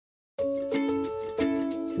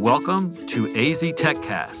Welcome to AZ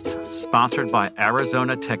TechCast, sponsored by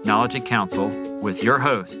Arizona Technology Council with your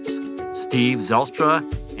hosts, Steve Zelstra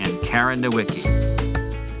and Karen Nowicki.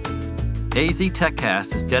 AZ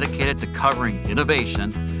TechCast is dedicated to covering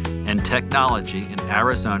innovation and technology in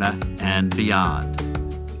Arizona and beyond.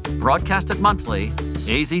 Broadcasted monthly,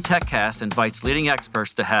 AZ TechCast invites leading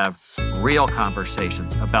experts to have real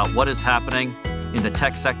conversations about what is happening in the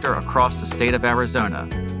tech sector across the state of Arizona.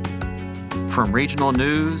 From regional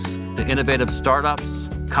news to innovative startups,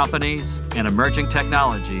 companies, and emerging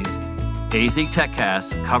technologies, AZ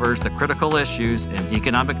TechCast covers the critical issues and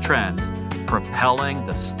economic trends propelling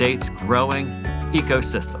the state's growing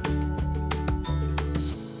ecosystem.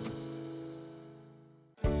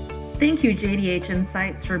 Thank you, JDH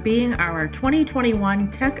Insights, for being our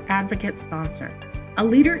 2021 Tech Advocate sponsor. A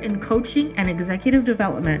leader in coaching and executive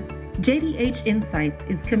development, JDH Insights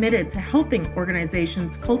is committed to helping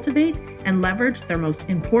organizations cultivate and leverage their most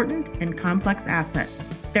important and complex asset,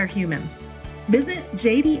 their humans. Visit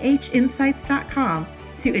jdhinsights.com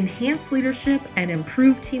to enhance leadership and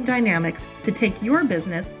improve team dynamics to take your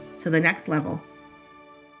business to the next level.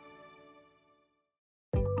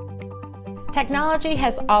 Technology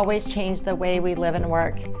has always changed the way we live and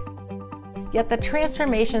work. Yet the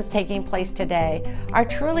transformations taking place today are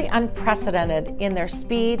truly unprecedented in their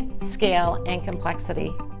speed, scale, and complexity.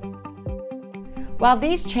 While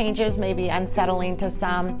these changes may be unsettling to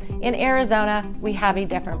some, in Arizona, we have a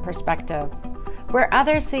different perspective. Where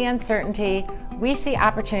others see uncertainty, we see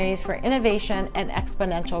opportunities for innovation and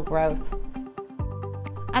exponential growth.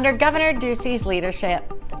 Under Governor Ducey's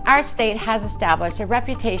leadership, our state has established a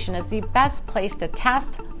reputation as the best place to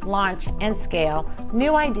test, launch, and scale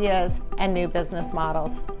new ideas and new business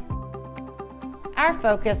models. Our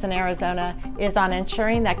focus in Arizona is on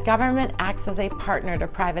ensuring that government acts as a partner to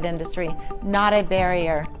private industry, not a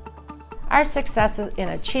barrier. Our success in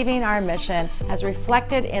achieving our mission has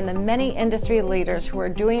reflected in the many industry leaders who are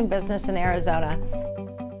doing business in Arizona.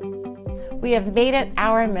 We have made it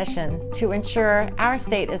our mission to ensure our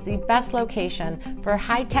state is the best location for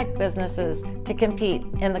high-tech businesses to compete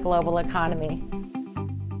in the global economy.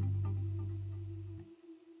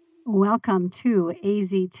 Welcome to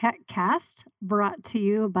AZ TechCast, brought to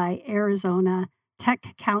you by Arizona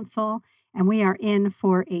Tech Council, and we are in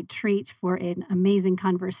for a treat for an amazing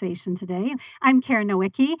conversation today. I'm Karen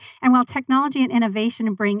Nowicki, and while technology and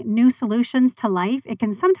innovation bring new solutions to life, it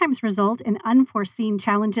can sometimes result in unforeseen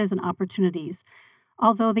challenges and opportunities.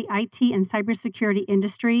 Although the IT and cybersecurity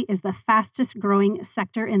industry is the fastest growing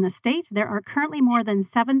sector in the state, there are currently more than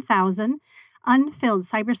 7,000 unfilled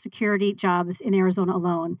cybersecurity jobs in Arizona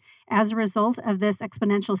alone. As a result of this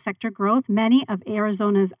exponential sector growth, many of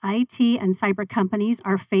Arizona's IT and cyber companies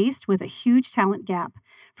are faced with a huge talent gap.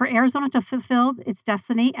 For Arizona to fulfill its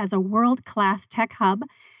destiny as a world-class tech hub,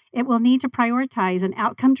 it will need to prioritize an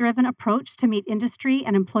outcome-driven approach to meet industry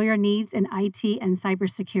and employer needs in IT and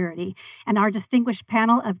cybersecurity. And our distinguished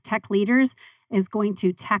panel of tech leaders is going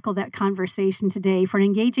to tackle that conversation today for an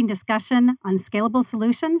engaging discussion on scalable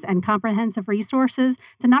solutions and comprehensive resources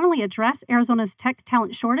to not only address Arizona's tech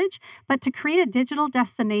talent shortage, but to create a digital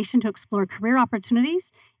destination to explore career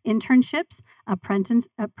opportunities, internships,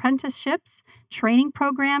 apprenticeships, training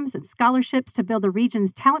programs, and scholarships to build the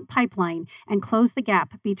region's talent pipeline and close the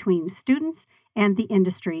gap between students and the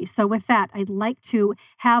industry. So with that, I'd like to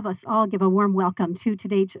have us all give a warm welcome to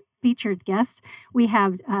today's featured guests. We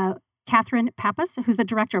have Catherine Pappas, who's the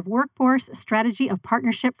Director of Workforce Strategy of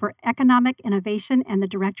Partnership for Economic Innovation and the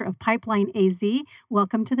Director of Pipeline AZ.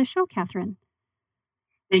 Welcome to the show, Catherine.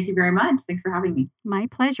 Thank you very much. Thanks for having me. My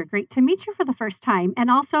pleasure. Great to meet you for the first time. And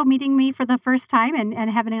also meeting me for the first time and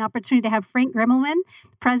having an opportunity to have Frank Grimmelman,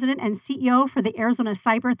 President and CEO for the Arizona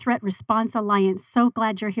Cyber Threat Response Alliance. So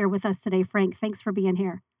glad you're here with us today, Frank. Thanks for being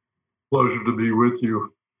here. Pleasure to be with you.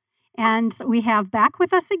 And we have back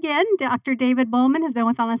with us again, Dr. David Bowman has been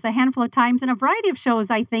with us a handful of times in a variety of shows,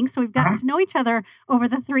 I think. So we've gotten to know each other over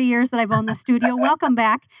the 3 years that I've owned the studio. Welcome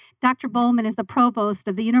back. Dr. Bowman is the provost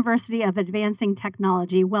of the University of Advancing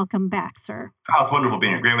Technology. Welcome back, sir. Oh, it's wonderful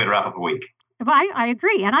being here. Great way to wrap up a week. I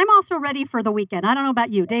agree. And I'm also ready for the weekend. I don't know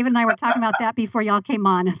about you. David and I were talking about that before y'all came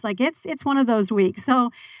on. It's like, it's one of those weeks.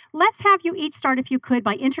 So let's have you each start, if you could,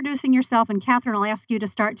 by introducing yourself. And Catherine, I'll ask you to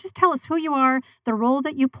start. Just tell us who you are, the role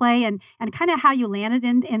that you play, and kind of how you landed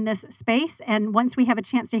in this space. And once we have a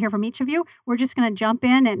chance to hear from each of you, we're just going to jump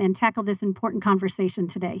in and tackle this important conversation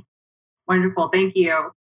today. Wonderful. Thank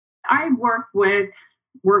you. I work with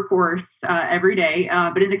workforce every day,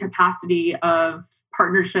 but in the capacity of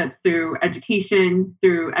partnerships through education,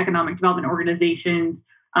 through economic development organizations,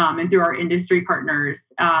 and through our industry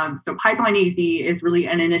partners. So Pipeline AZ is really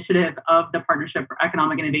an initiative of the Partnership for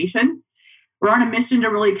Economic Innovation. We're on a mission to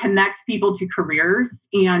really connect people to careers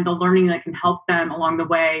and the learning that can help them along the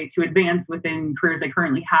way to advance within careers they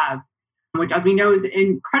currently have, which, as we know, is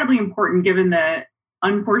incredibly important given the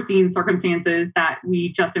unforeseen circumstances that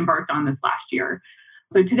we just embarked on this last year.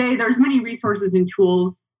 So today, there's many resources and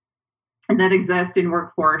tools that exist in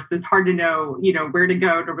workforce. It's hard to know, where to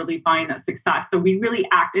go to really find that success. So we really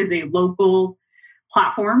act as a local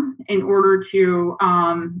platform in order to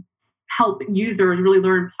help users really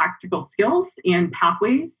learn practical skills and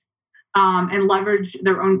pathways and leverage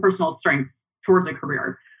their own personal strengths towards a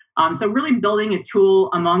career. So really building a tool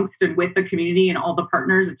amongst and with the community and all the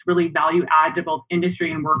partners, it's really value add to both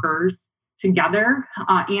industry and workers together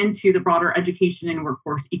and to the broader education and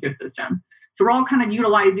workforce ecosystem. So we're all kind of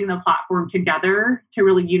utilizing the platform together to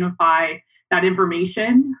really unify that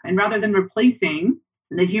information. And rather than replacing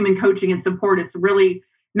the human coaching and support, it's really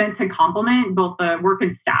meant to complement both the work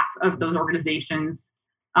and staff of those organizations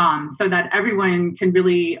so that everyone can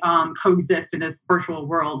really coexist in this virtual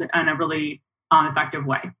world in a really effective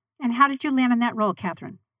way. And how did you land in that role,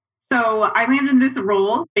 Catherine? So I landed in this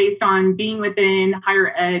role based on being within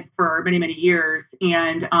higher ed for many, many years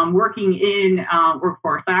and working in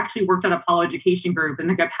workforce. I actually worked at Apollo Education Group in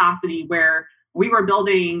the capacity where we were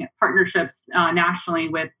building partnerships nationally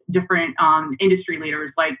with different industry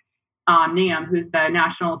leaders like NAM, who's the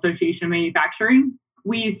National Association of Manufacturing.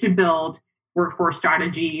 We used to build workforce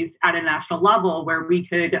strategies at a national level where we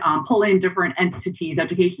could pull in different entities,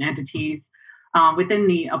 education entities, within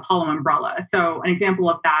the Apollo umbrella. So an example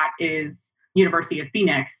of that is University of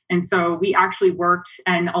Phoenix. And so we actually worked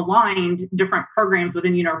and aligned different programs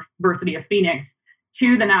within University of Phoenix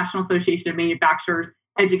to the National Association of Manufacturers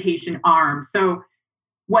education arm. So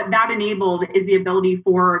what that enabled is the ability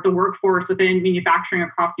for the workforce within manufacturing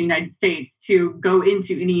across the United States to go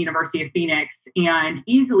into any University of Phoenix and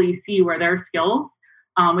easily see where their skills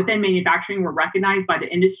within manufacturing were recognized by the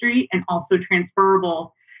industry and also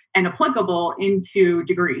transferable and applicable into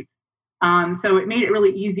degrees. So it made it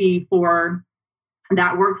really easy for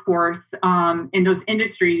that workforce and those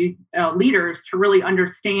industry leaders to really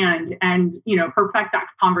understand and, perfect that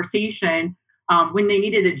conversation when they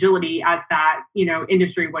needed agility as that,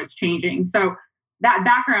 industry was changing. So that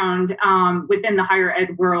background within the higher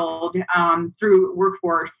ed world through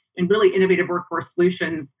workforce and really innovative workforce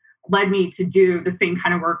solutions led me to do the same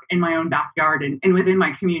kind of work in my own backyard and within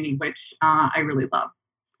my community, which I really love.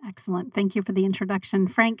 Excellent. Thank you for the introduction.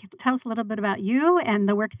 Frank, tell us a little bit about you and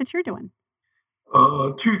the work that you're doing.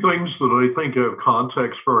 Two things that I think have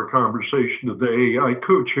context for our conversation today. I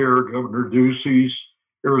co-chair Governor Ducey's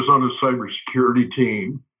Arizona cybersecurity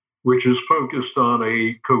team, which is focused on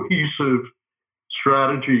a cohesive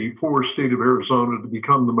strategy for the state of Arizona to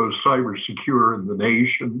become the most cyber secure in the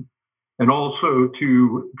nation, and also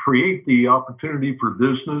to create the opportunity for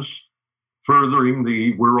business, furthering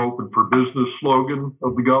the "We're open for business" slogan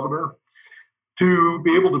of the governor, to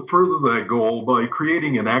be able to further that goal by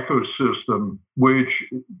creating an ecosystem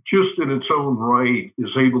which just in its own right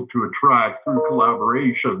is able to attract through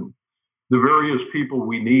collaboration the various people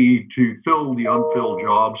we need to fill the unfilled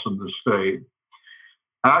jobs in the state.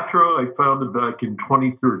 ACTRA I founded back in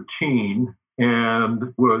 2013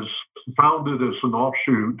 and was founded as an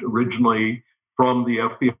offshoot originally from the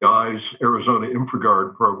FBI's Arizona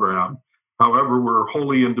InfraGard program. However, we're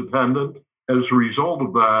wholly independent. As a result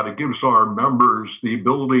of that, it gives our members the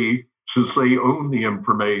ability, since they own the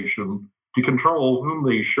information, to control whom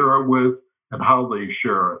they share it with and how they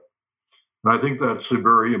share it. And I think that's a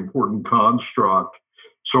very important construct.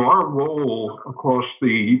 So our role across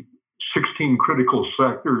the 16 critical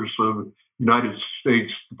sectors of United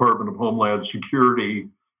States Department of Homeland Security,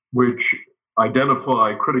 which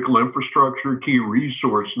identify critical infrastructure, key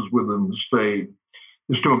resources within the state,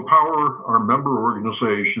 is to empower our member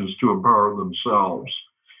organizations to empower themselves.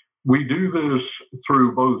 We do this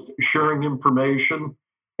through both sharing information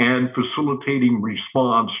and facilitating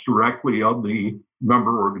response directly on the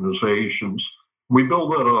member organizations. We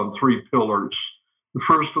build that on three pillars. The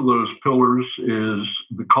first of those pillars is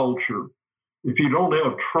the culture. If you don't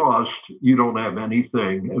have trust, you don't have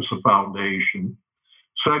anything as a foundation.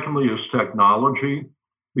 Secondly is technology,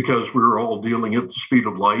 because we're all dealing at the speed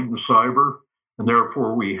of light in cyber. And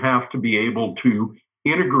therefore, we have to be able to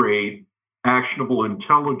integrate actionable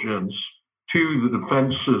intelligence to the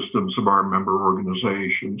defense systems of our member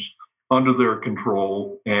organizations under their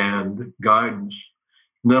control and guidance.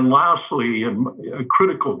 And then lastly, and a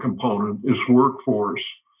critical component is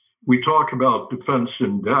workforce. We talk about defense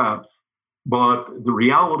in depth, But the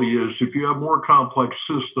reality is, if you have more complex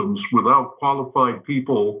systems without qualified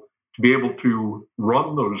people to be able to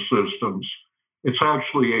run those systems, it's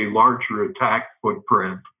actually a larger attack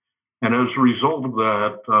footprint. And as a result of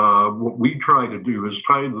that, what we try to do is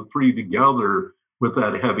tie the three together with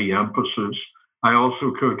that heavy emphasis. I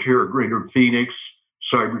also co-chair Greater Phoenix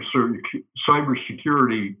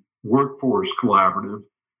Cybersecurity Workforce Collaborative.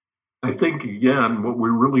 I think, again, what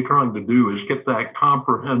we're really trying to do is get that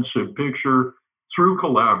comprehensive picture through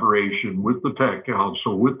collaboration with the Tech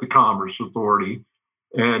Council, with the Commerce Authority,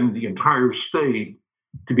 and the entire state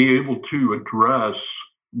to be able to address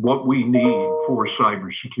what we need for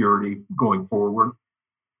cybersecurity going forward.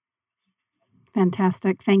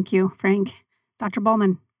 Fantastic. Thank you, Frank. Dr.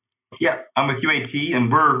 Bowman. Yeah, I'm with UAT,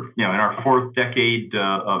 and we're in our fourth decade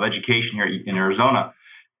of education here in Arizona.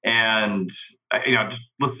 And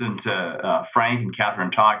just listening to Frank and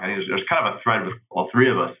Catherine talk, I think there's kind of a thread with all three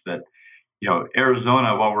of us that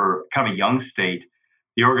Arizona, while we're kind of a young state,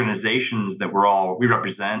 the organizations that we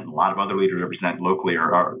represent, a lot of other leaders represent locally,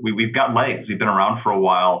 we've got legs. We've been around for a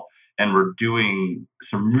while, and we're doing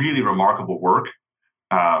some really remarkable work.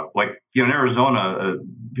 In Arizona,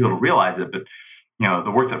 people don't realize it, but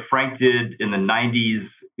the work that Frank did in the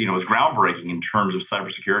 90s, was groundbreaking in terms of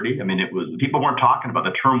cybersecurity. I mean, people weren't talking about,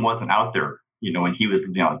 the term wasn't out there, when he was,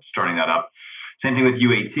 starting that up. Same thing with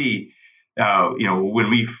UAT. When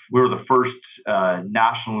we were the first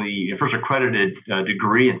first accredited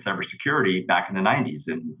degree in cybersecurity back in the 90s.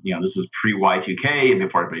 And, this was pre-Y2K and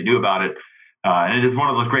before everybody knew about it. And it is one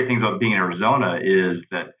of those great things about being in Arizona is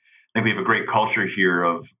that I think we have a great culture here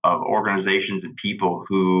of organizations and people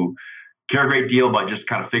who care a great deal about just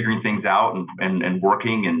kind of figuring things out and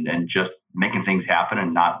working and just making things happen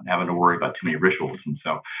and not having to worry about too many rituals. And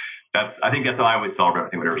so I think that's how I always celebrate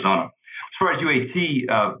everything with Arizona. As far as UAT,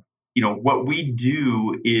 what we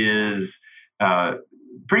do is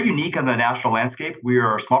pretty unique on the national landscape. We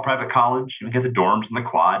are a small private college. We get the dorms and the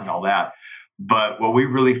quad and all that. But what we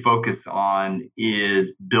really focus on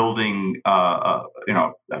is building,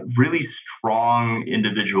 really strong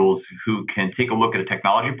individuals who can take a look at a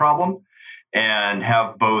technology problem and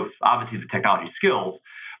have both, obviously, the technology skills,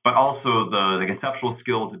 but also the conceptual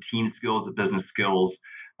skills, the team skills, the business skills,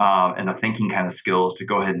 and the thinking kind of skills to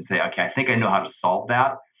go ahead and say, okay, I think I know how to solve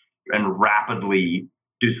that and rapidly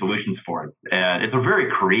do solutions for it. And it's a very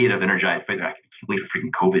creative, energized place. I can't wait for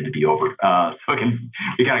freaking COVID to be over. So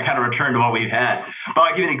we kind of return to what we've had. But I'll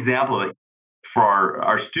give you an example. For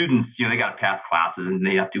our students, they got to pass classes and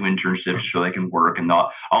they have to do internships so they can work. And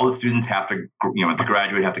all the students have to, to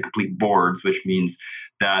graduate, have to complete boards, which means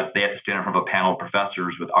that they have to stand in front of a panel of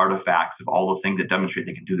professors with artifacts of all the things that demonstrate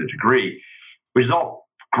they can do the degree, which is all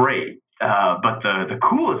great. But the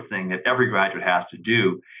coolest thing that every graduate has to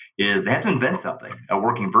do is they have to invent something, a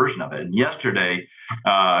working version of it. And yesterday,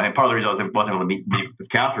 and part of the reason I wasn't able to meet with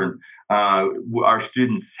Catherine, our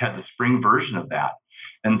students had the spring version of that.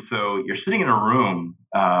 And so you're sitting in a room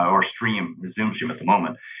or Zoom stream at the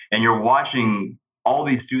moment, and you're watching all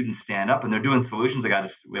these students stand up and they're doing solutions.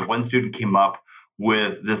 One student came up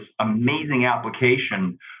with this amazing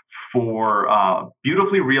application for a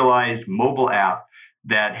beautifully realized mobile app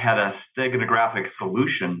that had a steganographic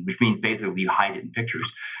solution, which means basically you hide it in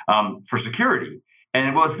pictures for security.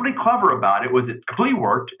 And what was really clever about it was it completely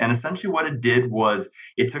worked. And essentially what it did was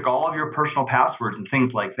it took all of your personal passwords and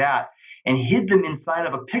things like that and hid them inside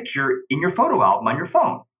of a picture in your photo album on your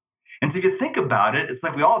phone. And so if you think about it, it's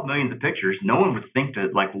like we all have millions of pictures. No one would think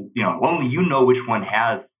that only you know which one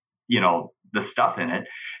has, the stuff in it.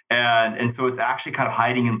 And so it's actually kind of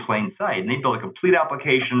hiding in plain sight. And they built a complete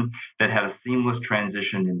application that had a seamless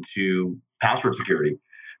transition into password security.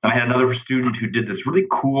 And I had another student who did this really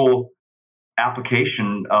cool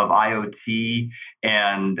application of IoT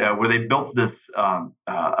and where they built this, it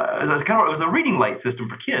was a reading light system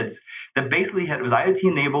for kids that basically it was IoT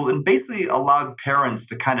enabled and basically allowed parents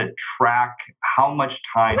to kind of track how much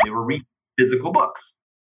time they were reading physical books.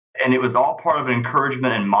 And it was all part of an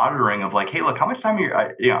encouragement and monitoring of like, hey, look, how much time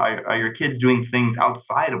are your kids doing things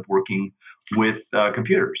outside of working with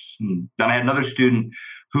computers? And then I had another student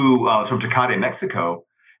who was from Tecate, Mexico,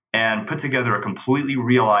 and put together a completely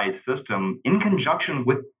realized system in conjunction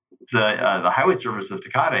with the highway service of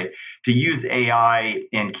Tecate to use AI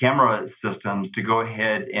and camera systems to go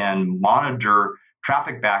ahead and monitor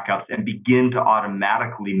traffic backups and begin to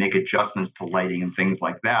automatically make adjustments to lighting and things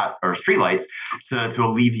like that, or streetlights, to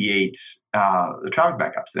alleviate the traffic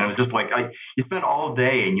backups. And it was just like, you spend all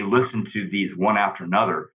day and you listen to these one after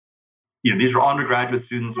another. These are undergraduate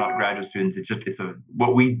students, not graduate students.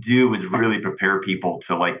 What we do is really prepare people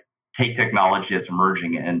to take technology that's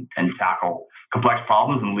emerging and tackle complex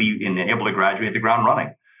problems and able to graduate the ground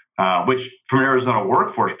running. Which, from an Arizona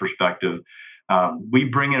workforce perspective, we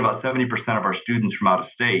bring in about 70% of our students from out of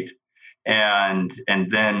state, and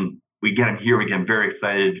then we get them here. We get them very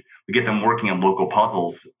excited. We get them working on local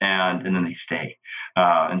puzzles, and then they stay.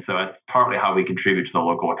 And so that's partly how we contribute to the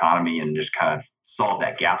local economy and just kind of solve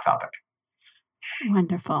that gap topic.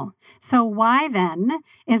 Wonderful. So why then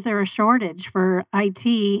is there a shortage for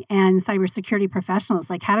IT and cybersecurity professionals?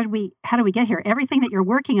 Like, how do we get here? Everything that you're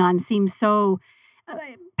working on seems so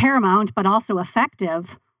paramount, but also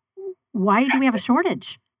effective. Why do we have a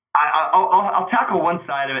shortage? I'll tackle one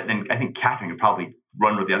side of it, and I think Catherine could probably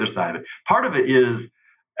run with the other side of it. Part of it is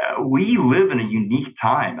we live in a unique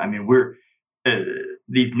time. I mean, we're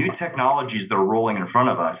these new technologies that are rolling in front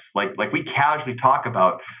of us. Like we casually talk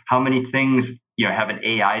about how many things have an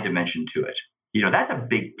AI dimension to it. That's a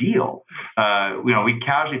big deal. We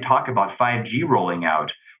casually talk about 5G rolling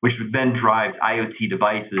out, which then drives IoT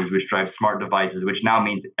devices, which drives smart devices, which now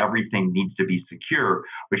means everything needs to be secure,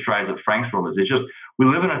 which drives what Frank's role is. It's just, we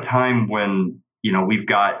live in a time when, we've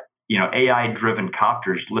got, AI-driven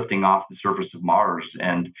copters lifting off the surface of Mars,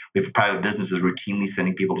 and we have private businesses routinely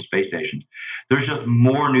sending people to space stations. There's just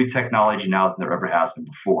more new technology now than there ever has been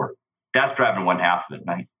before. That's driving one half of it. And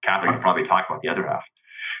I think Catherine could probably talk about the other half.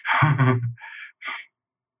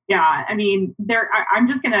 Yeah, I mean, I'm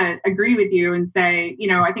just going to agree with you and say,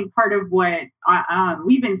 I think part of what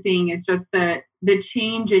we've been seeing is just the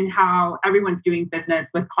change in how everyone's doing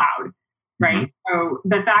business with cloud, right? Mm-hmm. So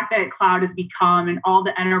the fact that cloud has become, and all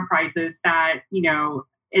the enterprises that,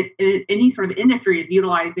 any sort of industry is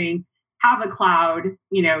utilizing, have a cloud,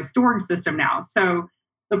 storage system now. So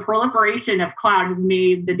the proliferation of cloud has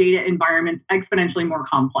made the data environments exponentially more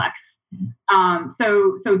complex.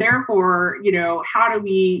 So therefore, how do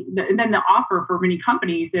we, and then the offer for many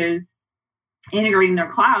companies is integrating their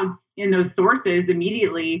clouds in those sources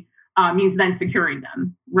immediately means then securing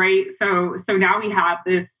them, right? So now we have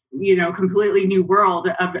this, completely new world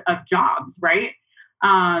of jobs, right?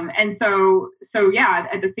 And so yeah,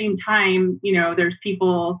 at the same time, there's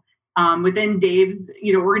people within Dave's,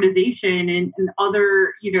 organization and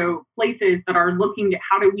other, places that are looking at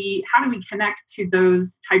how do we connect to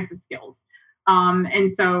those types of skills. And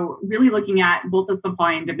so really looking at both the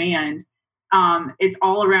supply and demand, it's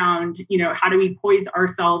all around, how do we poise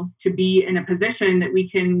ourselves to be in a position that we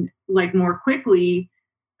can more quickly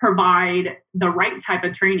provide the right type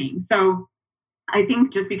of training. So I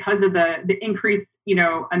think just because of the increased,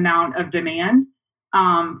 amount of demand,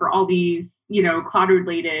 for all these, cloud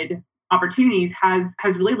related opportunities has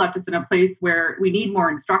really left us in a place where we need more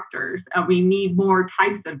instructors. We need more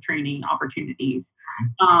types of training opportunities.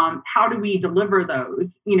 How do we deliver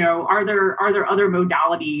those? Are there other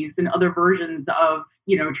modalities and other versions of,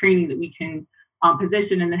 training that we can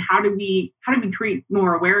position? And then how do we create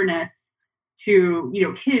more awareness to,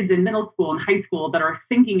 kids in middle school and high school that are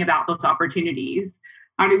thinking about those opportunities?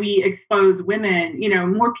 How do we expose women,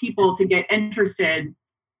 more people to get interested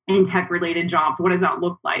in tech-related jobs? What does that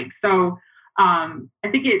look like? So I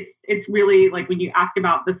think it's really like when you ask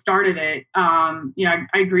about the start of it, I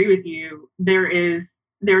agree with you. There's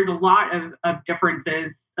a lot of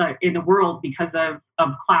differences in the world because of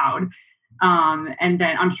cloud. And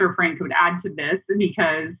then I'm sure Frank would add to this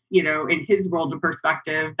because, in his world of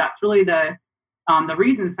perspective, that's really the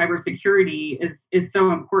reason cybersecurity is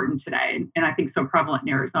so important today, and I think so prevalent in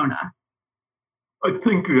Arizona. I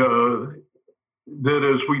think that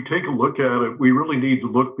as we take a look at it, we really need to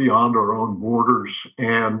look beyond our own borders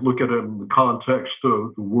and look at it in the context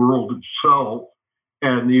of the world itself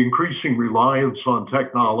and the increasing reliance on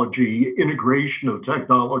technology, integration of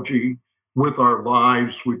technology with our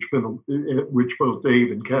lives, which both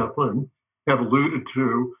Dave and Kathleen have alluded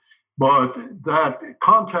to. But that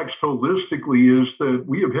context holistically is that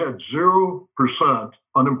we have had 0%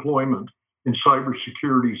 unemployment in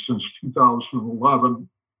cybersecurity since 2011.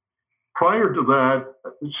 Prior to that,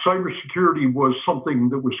 cybersecurity was something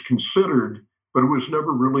that was considered, but it was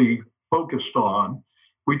never really focused on.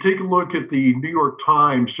 We take a look at the New York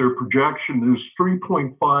Times, their projection is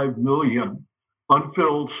 3.5 million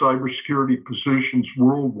unfilled cybersecurity positions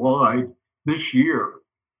worldwide this year.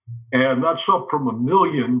 And that's up from 1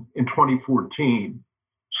 million in 2014.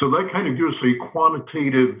 So that kind of gives a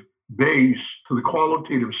quantitative base to the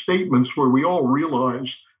qualitative statements where we all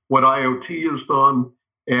realize what IoT has done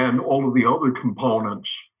and all of the other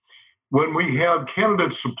components. When we have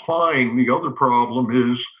candidates applying, the other problem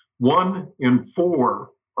is 1 in 4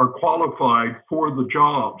 are qualified for the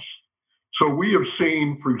jobs. So we have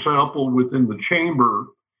seen, for example, within the chamber,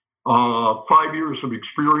 5 years of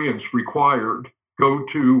experience required. go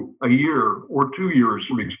to a year or 2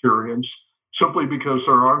 years of experience simply because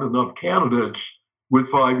there aren't enough candidates with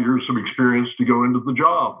 5 years of experience to go into the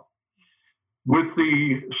job. With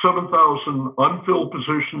the 7,000 unfilled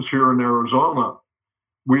positions here in Arizona,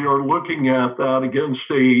 we are looking at that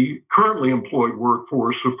against a currently employed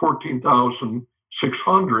workforce of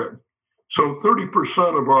 14,600. So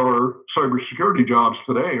 30% of our cybersecurity jobs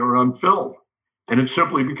today are unfilled. And it's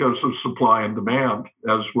simply because of supply and demand,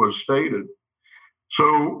 as was stated.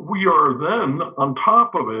 So we are then on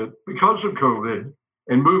top of it, because of COVID,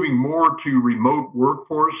 and moving more to remote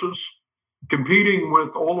workforces, competing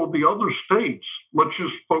with all of the other states. Let's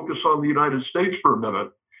just focus on the United States for a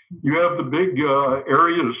minute. You have the big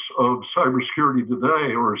areas of cybersecurity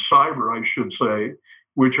today, or cyber, I should say,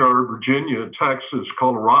 which are Virginia, Texas,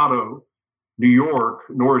 Colorado, New York,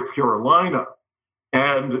 North Carolina.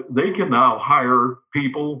 And they can now hire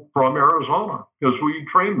people from Arizona because we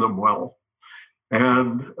train them well.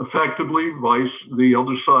 And effectively, the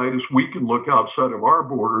other side is we can look outside of our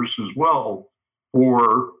borders as well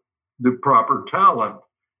for the proper talent.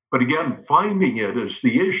 But again, finding it is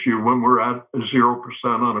the issue when we're at a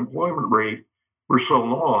 0% unemployment rate for so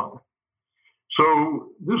long. So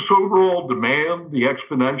this overall demand, the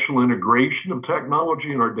exponential integration of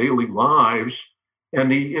technology in our daily lives,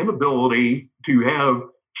 and the inability to have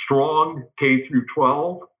strong K through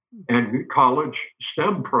 12 and college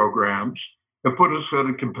STEM programs have put us at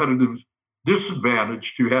a competitive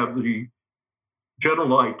disadvantage to have the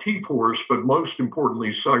general IT force, but most importantly,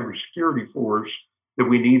 cybersecurity force that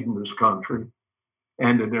we need in this country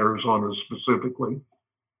and in Arizona specifically.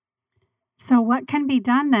 So what can be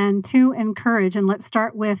done then to encourage, and let's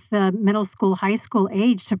start with the middle school, high school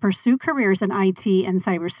age, to pursue careers in IT and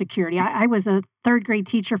cybersecurity? I was a third grade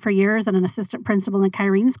teacher for years and an assistant principal in the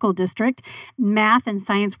Kyrene School District. Math and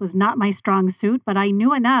science was not my strong suit, but I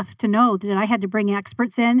knew enough to know that I had to bring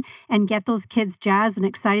experts in and get those kids jazzed and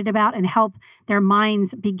excited about and help their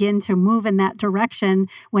minds begin to move in that direction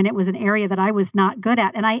when it was an area that I was not good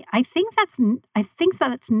at. And I think that's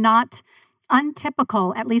not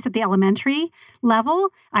untypical, at least at the elementary level.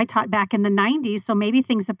 I taught back in the 90s, so maybe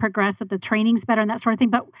things have progressed, that the training's better and that sort of thing.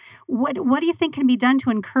 But what do you think can be done to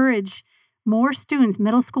encourage more students,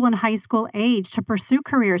 middle school and high school age, to pursue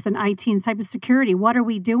careers in IT and cybersecurity? What are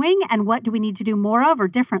we doing, and what do we need to do more of or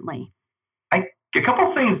differently? A couple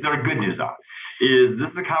of things that are good news on is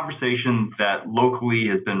this is a conversation that locally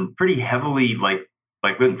has been pretty heavily like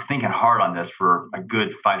we've been thinking hard on this for a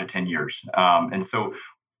good 5 to 10 years. And so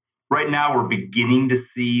right now, we're beginning to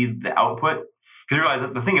see the output, because you realize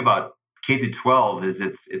that the thing about K through 12 is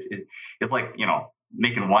it's like,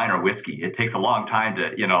 making wine or whiskey. It takes a long time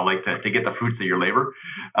to to get the fruits of your labor.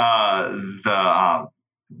 But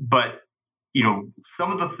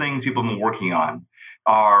some of the things people have been working on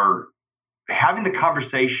are having the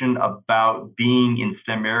conversation about being in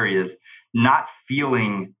STEM areas, not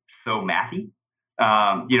feeling so mathy.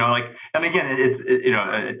 And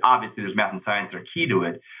again, obviously there's math and science that are key to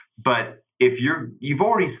it. But if you've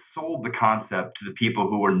already sold the concept to the people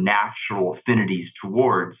who are natural affinities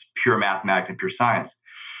towards pure mathematics and pure science,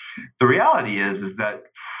 the reality is that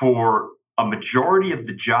for a majority of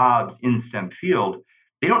the jobs in STEM field,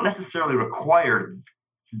 they don't necessarily require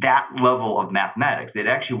that level of mathematics. It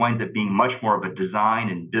actually winds up being much more of a design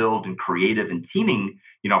and build and creative and teaming,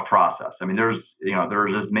 process. I mean, there's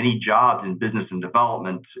as many jobs in business and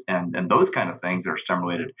development and those kind of things that are STEM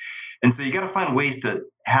related. And so you got to find ways to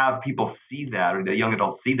have people see that, or the young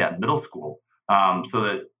adults see that in middle school, so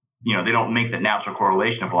that, they don't make that natural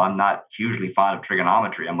correlation of, well, I'm not hugely fond of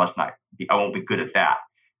trigonometry. I won't be good at that.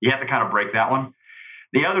 You have to kind of break that one.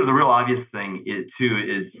 The real obvious thing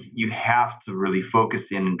is you have to really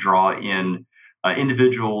focus in and draw in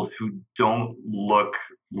individuals who don't look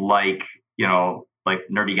like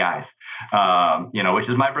nerdy guys, which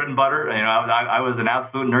is my bread and butter. I was an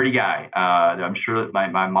absolute nerdy guy. I'm sure that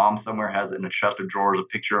my mom somewhere has it in a chest of drawers, a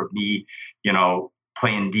picture of me,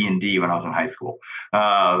 playing D&D when I was in high school.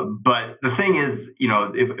 But the thing is,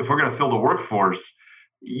 if we're going to fill the workforce,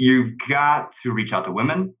 you've got to reach out to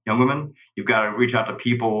young women. You've got to reach out to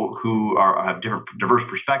people who have diverse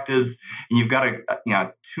perspectives, and you've got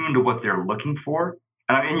to tune to what they're looking for.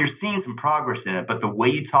 And you're seeing some progress in it, but the way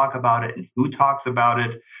you talk about it and who talks about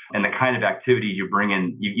it and the kind of activities you bring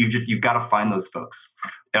in, you've got to find those folks.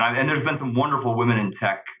 And there's been some wonderful women in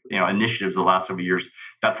tech, initiatives the last several years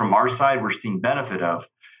that from our side we're seeing benefit of.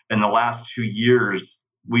 In the last 2 years,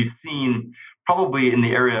 we've seen probably in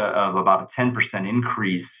the area of about a 10%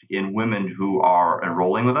 increase in women who are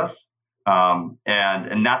enrolling with us.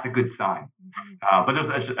 And that's a good sign. But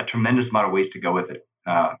there's a tremendous amount of ways to go with it.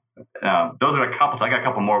 those are a couple. So I got a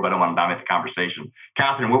couple more, but I don't want to dominate the conversation.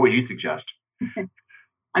 Catherine, what would you suggest?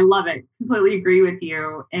 I love it. Completely agree with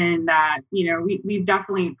you in that, we've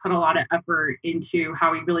definitely put a lot of effort into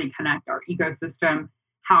how we really connect our ecosystem,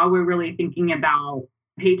 how we're really thinking about,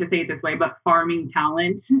 I hate to say it this way, but farming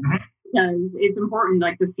talent, because it's important,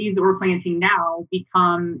 like the seeds that we're planting now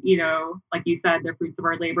become, like you said, the fruits of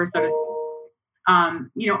our labor, so to speak.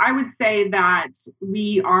 I would say that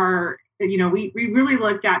we are, we really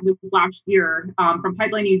looked at this last year from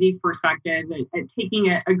Pipeline EZ's perspective at taking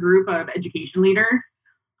a group of education leaders.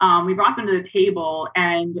 We brought them to the table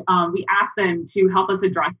and we asked them to help us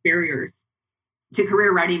address barriers to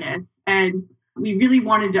career readiness. And we really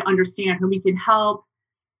wanted to understand how we could help,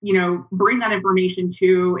 bring that information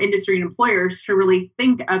to industry and employers to really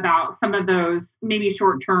think about some of those maybe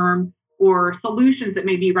short-term or solutions that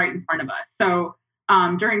may be right in front of us. So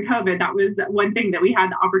during COVID, that was one thing that we had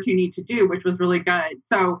the opportunity to do, which was really good.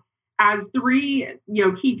 So as three,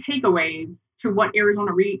 key takeaways to what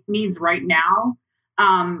Arizona needs right now,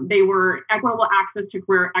 they were equitable access to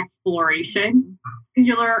career exploration,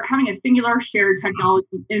 having a singular shared technology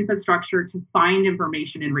infrastructure to find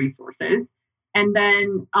information and resources. And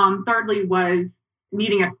then thirdly was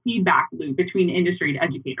needing a feedback loop between industry and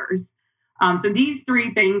educators. So these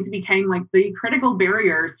three things became like the critical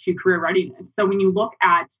barriers to career readiness. So when you look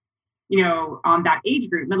at, that age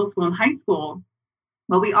group, middle school and high school,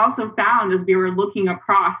 what we also found as we were looking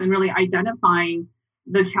across and really identifying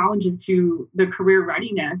the challenges to the career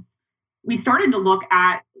readiness, we started to look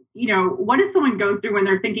at, what does someone go through when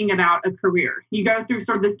they're thinking about a career? You go through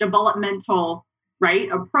sort of this developmental,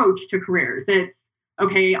 approach to careers. It's,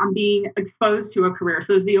 okay, I'm being exposed to a career.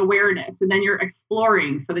 So there's the awareness, and then you're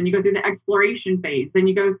exploring. So then you go through the exploration phase. Then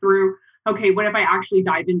you go through, okay, what if I actually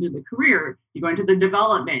dive into the career? You go into the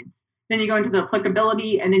development. Then you go into the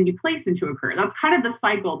applicability, and then you place into a career. That's kind of the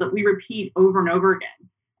cycle that we repeat over and over again.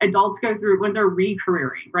 Adults go through when they're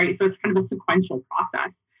re-careering, right? So it's kind of a sequential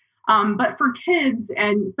process. But for kids,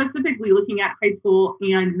 and specifically looking at high school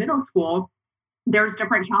and middle school, there's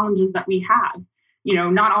different challenges that we have.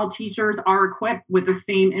 Not all teachers are equipped with the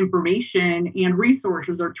same information and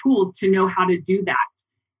resources or tools to know how to do that.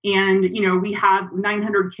 And, we have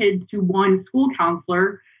 900 kids to one school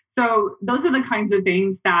counselor. So those are the kinds of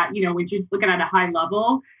things that, we just look at a high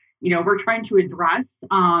level, we're trying to address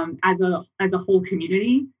as a whole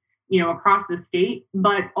community, across the state.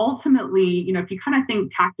 But ultimately, if you kind of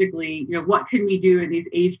think tactically, what can we do in these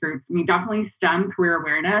age groups? I mean, definitely STEM career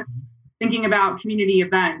awareness, thinking about community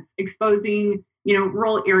events, exposing,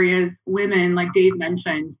 rural areas, women, like Dave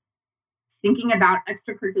mentioned, thinking about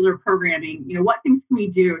extracurricular programming, what things can we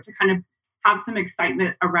do to kind of have some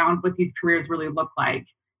excitement around what these careers really look like,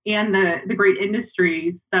 and the great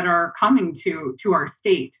industries that are coming to our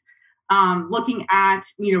state. Looking at,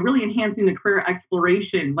 really enhancing the career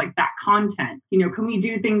exploration, like that content. Can we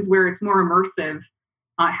do things where it's more immersive,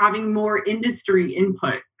 having more industry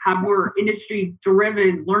input, have more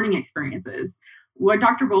industry-driven learning experiences? What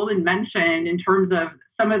Dr. Bolden mentioned in terms of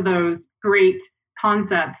some of those great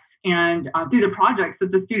concepts and through the projects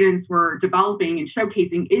that the students were developing and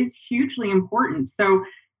showcasing is hugely important. So,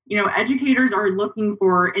 educators are looking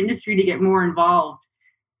for industry to get more involved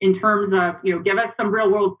in terms of, give us some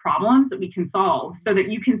real world problems that we can solve so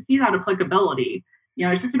that you can see that applicability.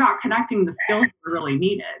 It's just about connecting the skills that are really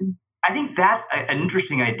needed. I think that's an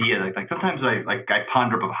interesting idea. Like sometimes I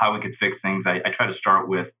ponder up how we could fix things. I try to start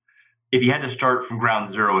with, if you had to start from ground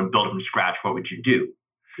zero and build from scratch, what would you do?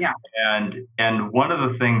 Yeah. And one of the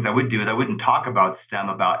things I would do is I wouldn't talk about STEM,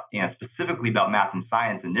 specifically about math and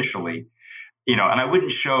science initially, and I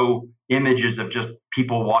wouldn't show images of just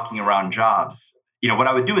people walking around jobs. What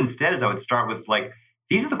I would do instead is I would start with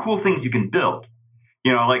these are the cool things you can build.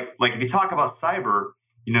 Like if you talk about cyber,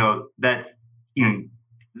 that's,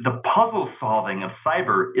 the puzzle solving of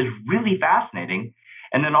cyber is really fascinating.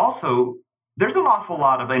 And then also there's an awful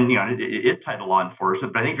lot of, and it is tied to law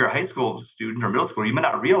enforcement, but I think if you're a high school student or middle school, you may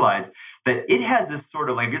not realize that it has this sort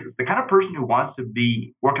of it's the kind of person who wants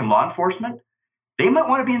to work in law enforcement. They might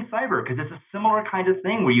want to be in cyber because it's a similar kind of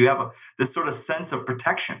thing where you have this sort of sense of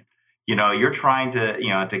protection. You're trying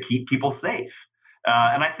to keep people safe.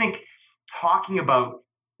 And I think talking about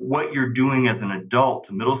what you're doing as an adult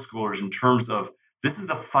to middle schoolers in terms of this is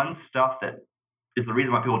the fun stuff that is the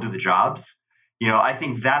reason why people do the jobs. I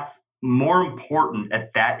think that's more important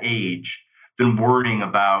at that age than worrying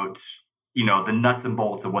about, the nuts and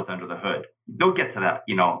bolts of what's under the hood. They'll get to that,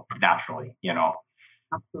 naturally,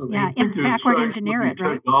 Absolutely. Yeah, backward engineer it,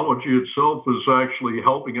 right? Technology itself is actually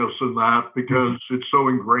helping us in that because it's so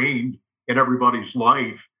ingrained in everybody's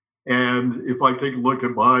life. And if I take a look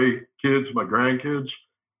at my kids, my grandkids,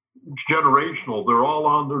 generational. They're all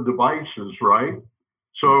on their devices, right?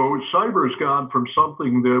 So cyber has gone from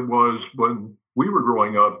something that was, when we were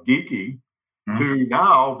growing up, geeky, to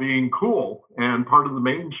now being cool and part of the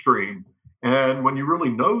mainstream. And when you really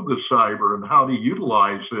know the cyber and how to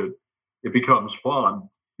utilize it, it becomes fun.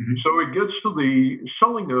 So it gets to the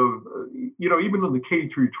selling of, even in the K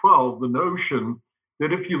through 12, the notion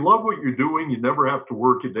that if you love what you're doing, you never have to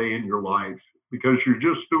work a day in your life because you're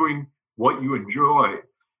just doing what you enjoy.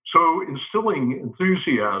 So instilling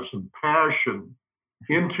enthusiasm, passion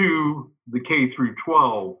into the K through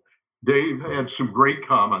 12, Dave had some great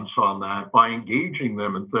comments on that by engaging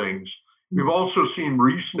them in things. We've also seen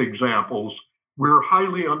recent examples. We're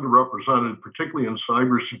highly underrepresented, particularly in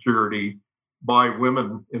cybersecurity, by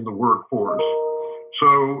women in the workforce.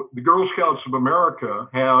 So the Girl Scouts of America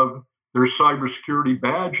have their cybersecurity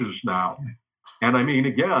badges now. And I mean,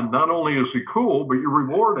 again, not only is it cool, but you're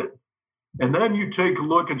rewarded. And then you take a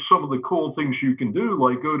look at some of the cool things you can do,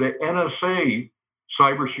 like go to NSA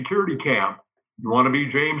cybersecurity camp. You want to be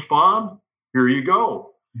James Bond? Here you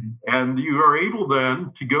go. And you are able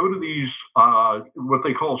then to go to these, what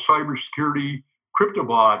they call cybersecurity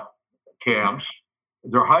cryptobot camps.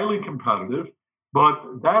 They're highly competitive,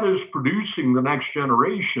 but that is producing the next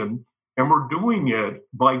generation. And we're doing it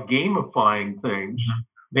by gamifying things,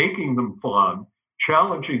 making them fun,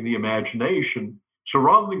 challenging the imagination. So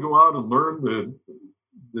rather than go out and learn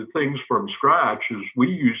the things from scratch, as we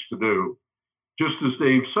used to do, just as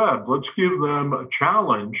Dave said, let's give them a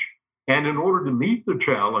challenge. And in order to meet the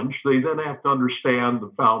challenge, they then have to understand the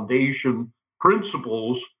foundation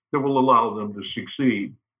principles that will allow them to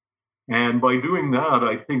succeed. And by doing that,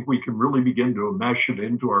 I think we can really begin to mesh it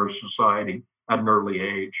into our society at an early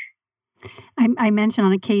age. I mention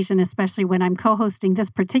on occasion, especially when I'm co-hosting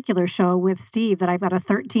this particular show with Steve, that I've got a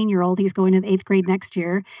 13-year-old. He's going to the 8th grade next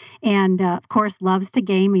year. And, of course, loves to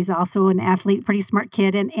game. He's also an athlete, pretty smart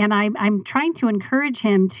kid. And I'm trying to encourage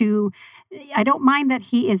him to, I don't mind that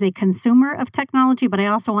he is a consumer of technology, but I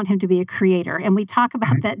also want him to be a creator. And we talk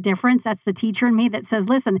about that difference. That's the teacher in me that says,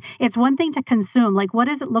 listen, it's one thing to consume. Like, what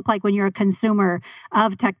does it look like when you're a consumer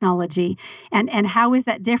of technology? And how is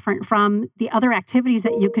that different from the other activities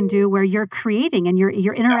that you can do where you're creating and you're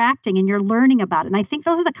interacting and you're learning about it? And I think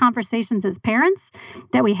those are the conversations as parents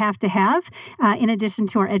that we have to have in addition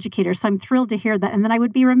to our educators. So I'm thrilled to hear that. And then I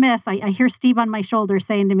would be remiss. I hear Steve on my shoulder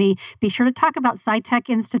saying to me, be sure to talk about SciTech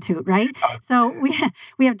Institute, right? So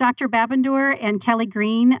we have Dr. Babendor and Kelly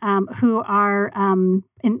Green, who are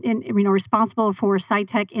responsible for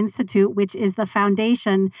SciTech Institute, which is the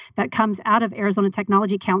foundation that comes out of Arizona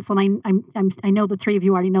Technology Council. And I know the three of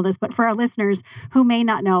you already know this, but for our listeners who may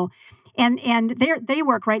not know, and they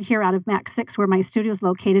work right here out of Mac 6 where my studio is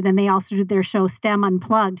located, and they also do their show STEM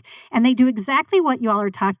Unplugged, and they do exactly what you all are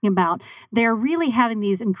talking about. They're really having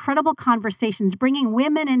these incredible conversations, bringing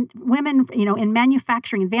women in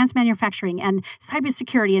manufacturing, advanced manufacturing, and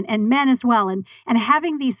cybersecurity, and men as well, and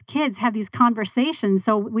having these kids have these conversations.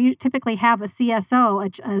 So we typically have a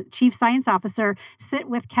CSO, a Chief Science Officer, sit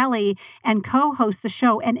with Kelly and co-host the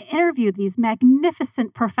show and interview these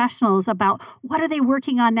magnificent professionals about what are they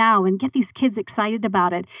working on now and get these kids excited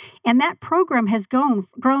about it. And that program has grown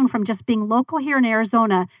from just being local here in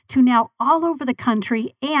Arizona to now all over the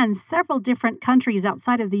country and several different countries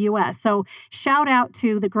outside of the U.S. So shout out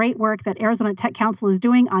to the great work that Arizona Tech Council is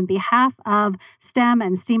doing on behalf of STEM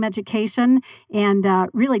and STEAM education, and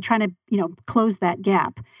really trying to close that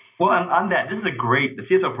gap. Well, on that, the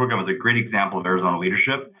CSO program is a great example of Arizona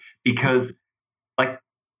leadership, because like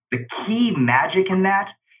the key magic in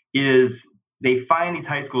that is they find these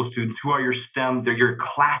high school students who are they're your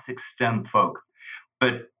classic STEM folk.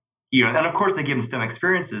 But, and of course they give them STEM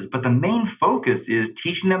experiences, but the main focus is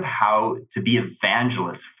teaching them how to be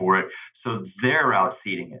evangelists for it, so they're out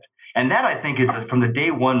seeding it. And that, I think, is from the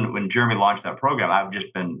day one when Jeremy launched that program, I've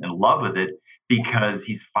just been in love with it, because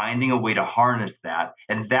he's finding a way to harness that.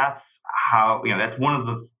 And that's how, that's one of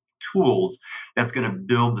the tools that's going to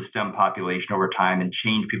build the STEM population over time and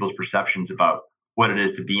change people's perceptions about what it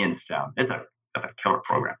is to be in STEM. That's a killer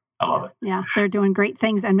program. I love it. Yeah, they're doing great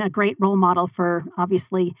things and a great role model for,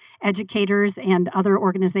 obviously, educators and other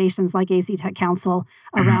organizations like AZ Tech Council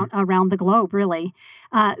around the globe, really.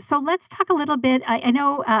 So let's talk a little bit. I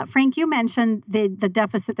know, Frank, you mentioned the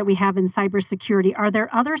deficit that we have in cybersecurity. Are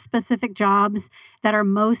there other specific jobs that are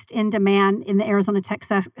most in demand in the Arizona tech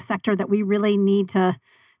sector that we really need to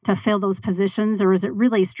fill those positions, or is it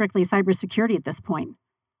really strictly cybersecurity at this point?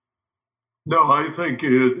 No, I think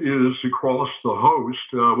it is across the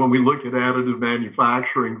host. When we look at additive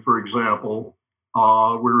manufacturing, for example,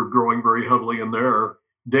 we're growing very heavily in there.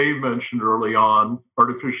 Dave mentioned early on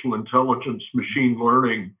artificial intelligence, machine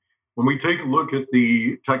learning. When we take a look at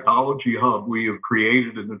the technology hub we have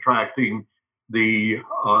created in attracting the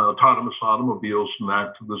autonomous automobiles and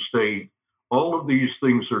that to the state, all of these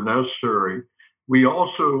things are necessary. We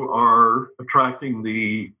also are attracting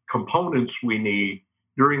the components we need.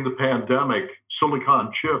 During the pandemic,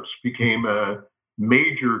 silicon chips became a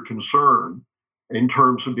major concern in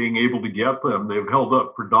terms of being able to get them. They've held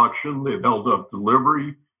up production, they've held up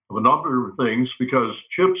delivery of a number of things because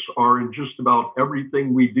chips are in just about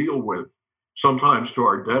everything we deal with, sometimes to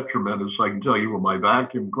our detriment, as I can tell you with my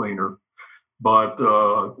vacuum cleaner. But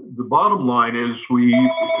the bottom line is we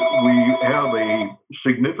have a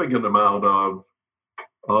significant amount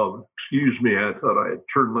excuse me, I thought I had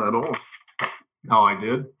turned that off. Now I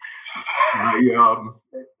did. I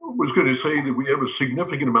was going to say that we have a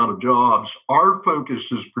significant amount of jobs. Our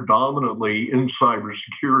focus is predominantly in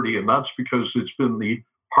cybersecurity, and that's because it's been the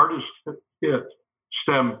hardest hit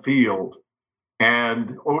STEM field.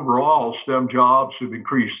 And overall, STEM jobs have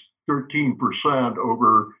increased 13%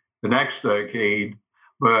 over the next decade.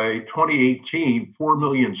 By 2018, 4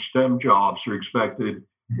 million STEM jobs are expected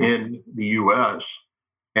in the US.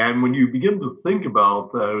 And when you begin to think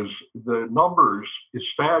about those, the numbers is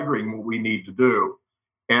staggering what we need to do.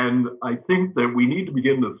 And I think that we need to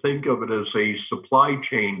begin to think of it as a supply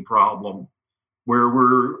chain problem where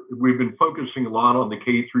we've been focusing a lot on the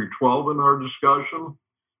K through 12 in our discussion.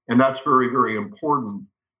 And that's very, very important.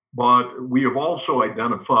 But we have also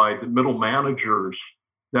identified that middle managers,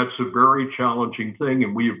 that's a very challenging thing.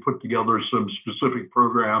 And we have put together some specific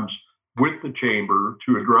programs with the chamber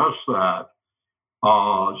to address that.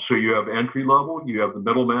 So you have entry level, you have the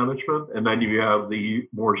middle management, and then you have the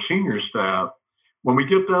more senior staff. When we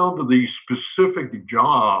get down to the specific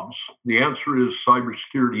jobs, the answer is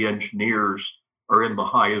cybersecurity engineers are in the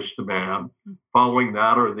highest demand. Following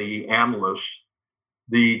that are the analysts.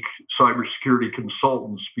 The cybersecurity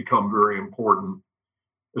consultants become very important,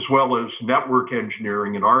 as well as network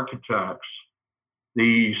engineering and architects.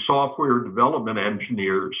 The software development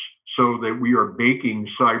engineers, so that we are baking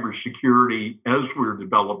cybersecurity as we're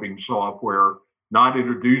developing software, not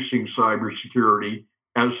introducing cybersecurity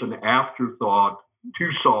as an afterthought to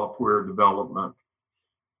software development.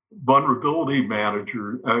 Vulnerability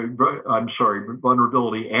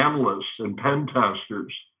analysts and pen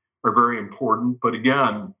testers are very important. But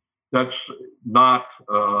again, that's not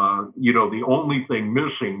the only thing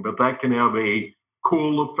missing, but that can have a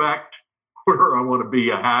cool effect where I want to be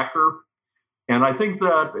a hacker. And I think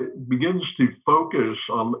that begins to focus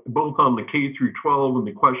on both on the K through 12 and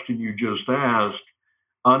the question you just asked,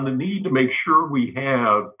 on the need to make sure we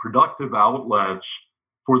have productive outlets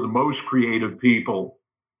for the most creative people.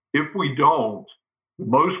 If we don't, the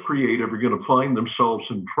most creative are going to find themselves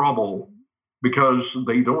in trouble because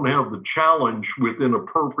they don't have the challenge within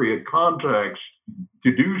appropriate context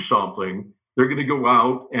to do something. They're going to go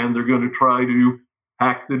out and they're going to try to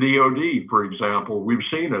hack the DoD, for example. We've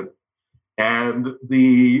seen it. And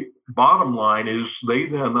the bottom line is they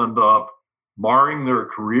then end up marring their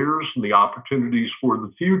careers and the opportunities for the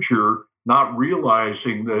future, not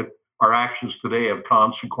realizing that our actions today have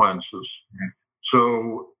consequences. Mm-hmm.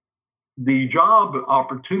 So the job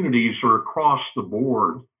opportunities are across the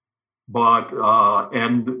board, but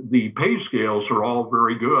and the pay scales are all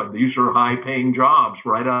very good. These are high-paying jobs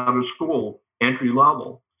right out of school, entry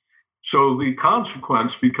level. So the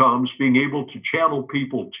consequence becomes being able to channel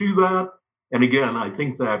people to that. And again, I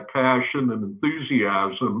think that passion and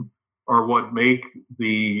enthusiasm are what make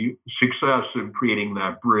the success in creating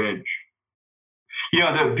that bridge.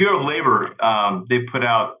 The Bureau of Labor, they put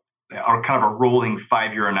out kind of a rolling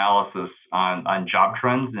 5-year analysis on job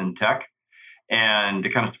trends in tech. And to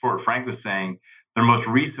kind of support what Frank was saying, their most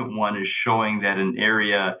recent one is showing that an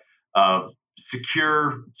area of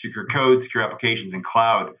secure code, secure applications, and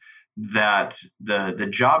cloud, that the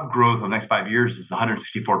job growth over the next 5 years is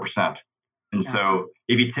 164%. And so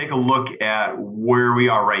if you take a look at where we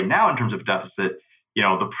are right now in terms of deficit,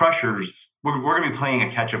 the pressures, we're going to be playing a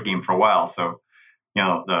catch-up game for a while. So,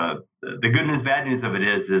 the good news, bad news of it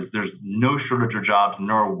is there's no shortage of jobs,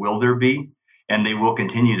 nor will there be. And they will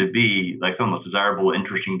continue to be like some of the most desirable,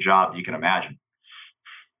 interesting jobs you can imagine.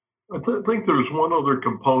 I think there's one other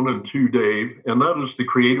component too, Dave, and that is the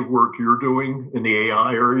creative work you're doing in the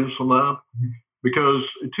AI areas on that.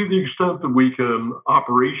 Because to the extent that we can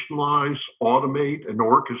operationalize, automate, and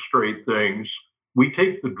orchestrate things, we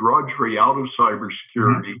take the drudgery out of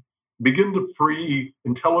cybersecurity, begin to free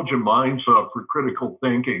intelligent minds up for critical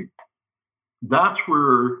thinking. That's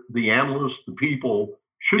where the analysts, the people,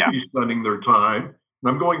 should be spending their time.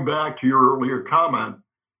 And I'm going back to your earlier comment.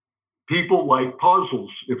 People like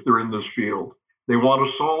puzzles if they're in this field. They want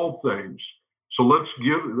to solve things. So let's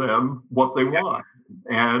give them what they want.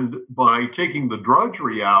 And by taking the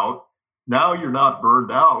drudgery out, now you're not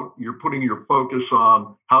burned out. You're putting your focus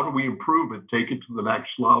on how do we improve it, take it to the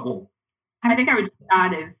next level. I think I would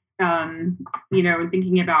add is,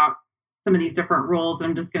 thinking about some of these different roles, and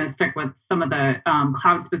I'm just going to stick with some of the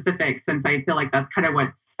cloud specifics since I feel like that's kind of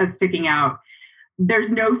what's sticking out. There's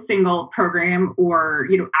no single program or,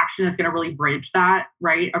 action that's going to really bridge that,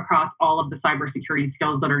 right, across all of the cybersecurity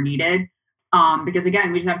skills that are needed. Because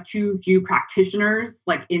again, we just have too few practitioners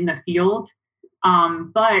like in the field.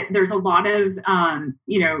 But there's a lot of,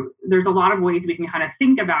 there's a lot of ways we can kind of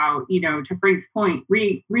think about, to Frank's point,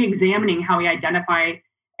 re-examining how we identify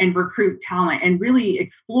and recruit talent and really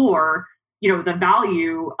explore, the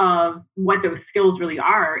value of what those skills really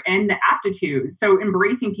are and the aptitude. So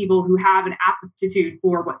embracing people who have an aptitude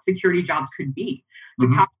for what security jobs could be,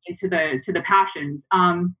 just tapping into the passions.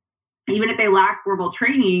 Even if they lack formal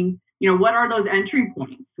training, what are those entry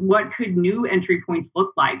points? What could new entry points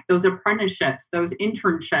look like? Those apprenticeships, those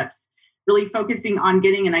internships, really focusing on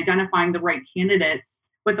getting and identifying the right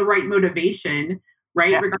candidates with the right motivation,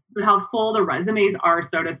 right? Yeah. Regardless of how full the resumes are,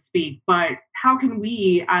 so to speak. But how can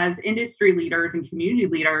we as industry leaders and community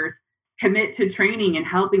leaders commit to training and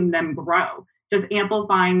helping them grow? Just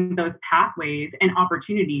amplifying those pathways and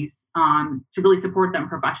opportunities to really support them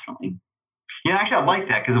professionally. Yeah, actually, I like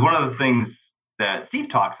that because one of the things that Steve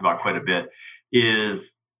talks about quite a bit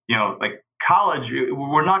is, like college,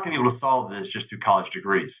 we're not going to be able to solve this just through college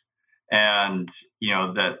degrees. And,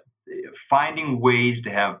 that finding ways to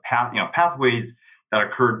have pathways that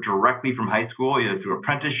occur directly from high school, either through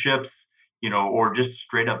apprenticeships, or just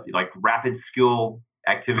straight up like rapid skill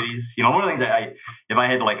activities. One of the things that if I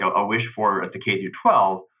had like a wish for at the K through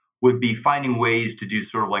 12 would be finding ways to do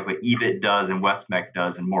sort of like what EBIT does and WestMech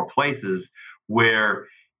does in more places where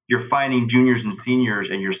you're finding juniors and seniors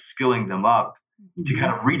and you're skilling them up to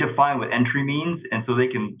kind of redefine what entry means. And so they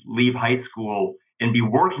can leave high school and be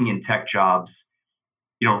working in tech jobs,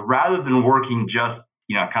 rather than working just,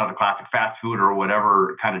 kind of the classic fast food or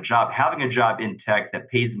whatever kind of job, having a job in tech that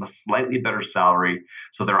pays them a slightly better salary.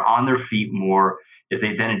 So they're on their feet more. If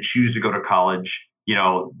they then choose to go to college, they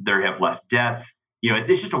have less debts.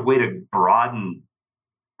 It's just a way to broaden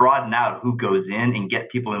out who goes in and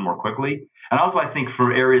get people in more quickly. And also, I think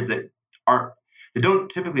for areas that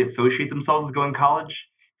don't typically associate themselves with going to college,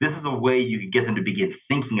 this is a way you could get them to begin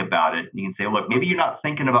thinking about it. And you can say, look, maybe you're not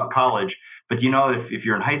thinking about college, but if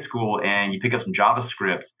you're in high school and you pick up some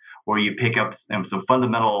JavaScript or you pick up some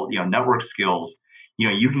fundamental, network skills,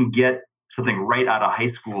 you can get something right out of high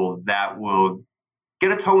school that will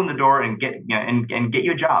get a toe in the door and get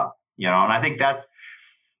you a job. And I think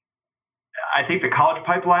the college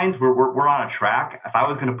pipelines, we're on a track. If I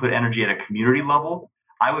was going to put energy at a community level,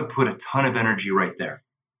 I would put a ton of energy right there.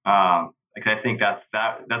 Because I think that's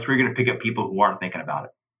where you're going to pick up people who aren't thinking about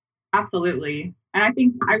it. Absolutely. And I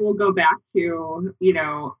think I will go back to,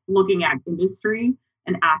 looking at industry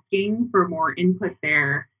and asking for more input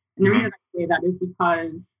there. And the reason I say that is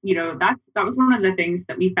because, that was one of the things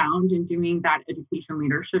that we found in doing that education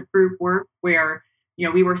leadership group work where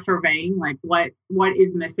we were surveying like what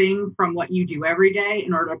is missing from what you do every day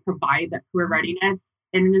in order to provide that career readiness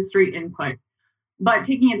and industry input. But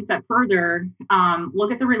taking it a step further,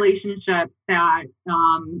 look at the relationship that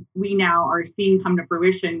we now are seeing come to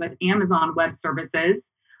fruition with Amazon Web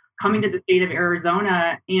Services coming to the state of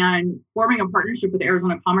Arizona and forming a partnership with the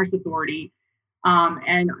Arizona Commerce Authority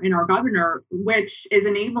and our governor, which is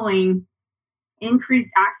enabling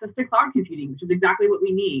increased access to cloud computing, which is exactly what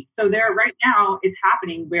we need. So right now it's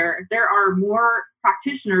happening where there are more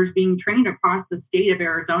practitioners being trained across the state of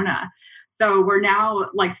Arizona. So we're now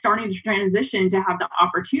starting to transition to have the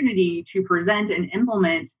opportunity to present and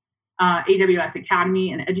implement AWS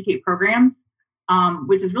Academy and educate programs,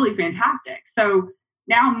 which is really fantastic. So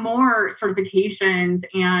now more certifications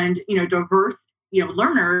and diverse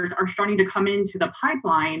learners are starting to come into the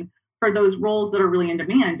pipeline for those roles that are really in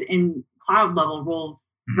demand in cloud level roles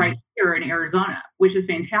right here in Arizona, which is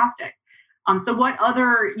fantastic. So what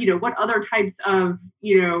other types of,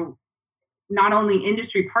 not only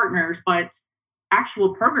industry partners, but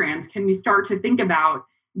actual programs can we start to think about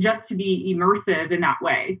just to be immersive in that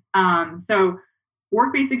way? So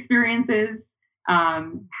work-based experiences,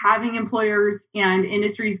 having employers and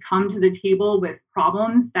industries come to the table with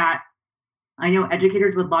problems that I know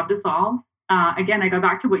educators would love to solve. Again, I go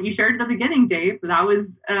back to what you shared at the beginning, Dave. That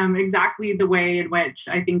was exactly the way in which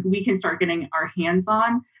I think we can start getting our hands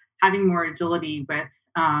on having more agility with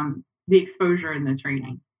the exposure and the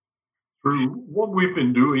training. Through what we've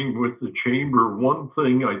been doing with the chamber, one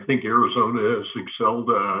thing I think Arizona has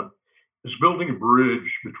excelled at is building a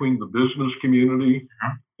bridge between the business community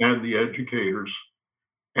and the educators,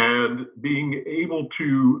 and being able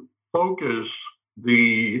to focus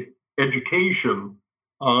the education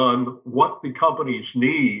on what the companies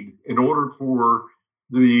need in order for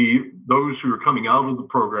those who are coming out of the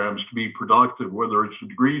programs to be productive, whether it's a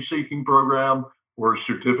degree-seeking program or a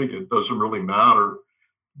certificate, doesn't really matter.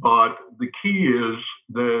 But the key is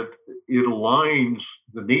that it aligns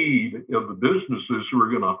the need of the businesses who are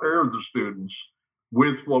going to hire the students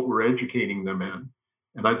with what we're educating them in.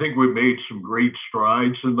 And I think we've made some great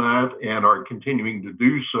strides in that and are continuing to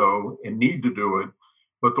do so and need to do it.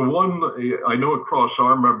 But the one I know across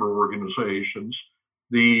our member organizations,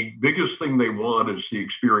 the biggest thing they want is the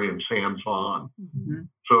experience hands-on. Mm-hmm.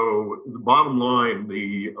 So the bottom line,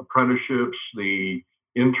 the apprenticeships, the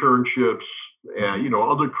internships,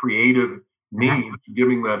 other creative means of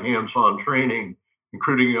giving that hands-on training,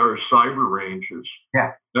 including our cyber ranges.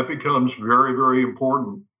 Yeah. That becomes very, very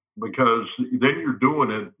important, because then you're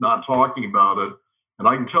doing it, not talking about it. And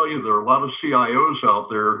I can tell you there are a lot of CIOs out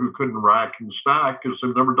there who couldn't rack and stack because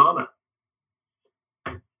they've never done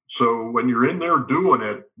it. So when you're in there doing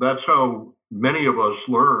it, that's how many of us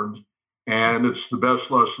learned. And it's the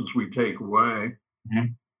best lessons we take away. Mm-hmm.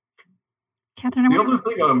 Catherine, the other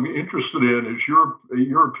thing I'm interested in is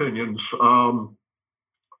your opinions.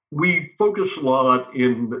 We focus a lot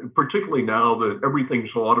particularly now that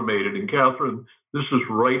everything's automated, and Catherine, this is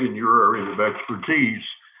right in your area of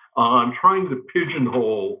expertise, on trying to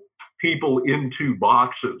pigeonhole people into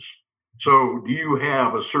boxes. So do you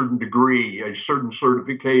have a certain degree, a certain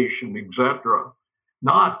certification, etc.?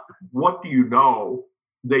 Not what do you know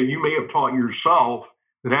that you may have taught yourself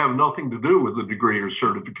that have nothing to do with the degree or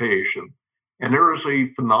certification. And there is a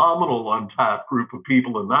phenomenal untapped group of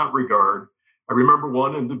people in that regard. I remember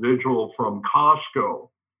one individual from Costco.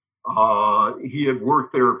 He had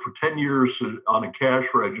worked there for 10 years on a cash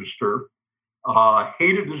register,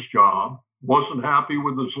 hated his job, wasn't happy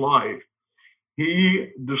with his life.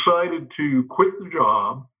 He decided to quit the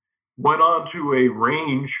job, went on to a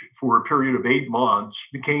range for a period of 8 months,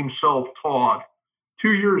 became self-taught.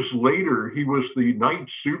 2 years later, he was the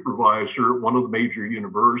night supervisor at one of the major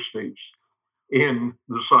universities in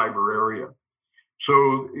the cyber area.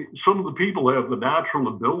 So some of the people have the natural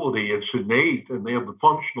ability, it's innate, and they have the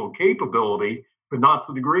functional capability, but not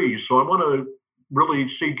the degree. So I want to really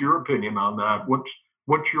seek your opinion on that.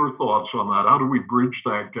 What's your thoughts on that? How do we bridge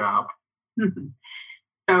that gap? Mm-hmm.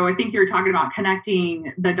 So I think you're talking about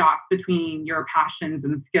connecting the dots between your passions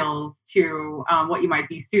and skills to what you might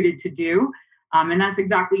be suited to do. And that's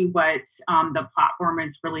exactly what the platform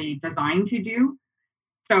is really designed to do.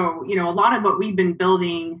 So, a lot of what we've been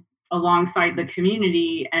building alongside the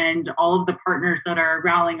community and all of the partners that are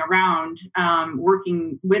rallying around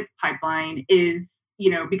working with Pipeline is,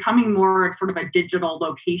 becoming more of sort of a digital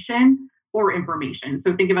location for information.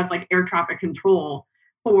 So think of us like air traffic control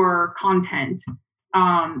for content.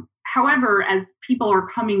 However, as people are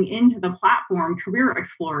coming into the platform, career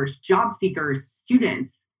explorers, job seekers,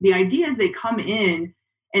 students, the idea is they come in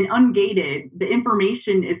and ungated, the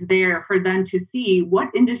information is there for them to see what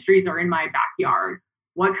industries are in my backyard,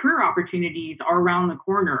 what career opportunities are around the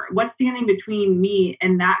corner, what's standing between me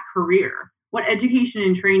and that career, what education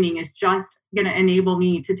and training is just going to enable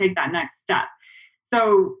me to take that next step.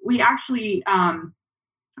 So we actually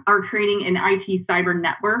are creating an IT cyber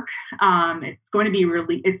network. It's going to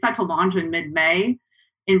be it's set to launch in mid-May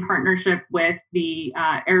in partnership with the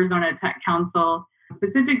Arizona Tech Council.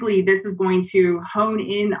 Specifically, this is going to hone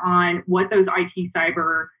in on what those IT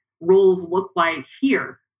cyber roles look like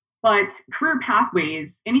here. But career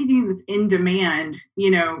pathways, anything that's in demand,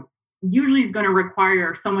 usually is going to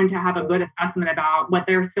require someone to have a good assessment about what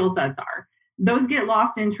their skill sets are. Those get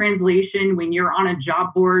lost in translation when you're on a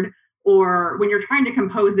job board or when you're trying to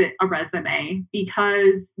compose a resume,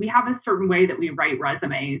 because we have a certain way that we write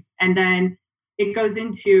resumes. And then it goes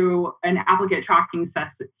into an applicant tracking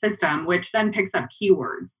system, which then picks up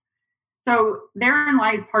keywords. So therein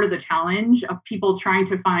lies part of the challenge of people trying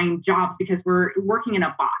to find jobs because we're working in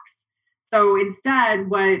a box. So instead,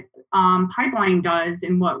 what Pipeline does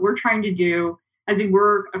and what we're trying to do as we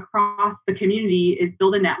work across the community is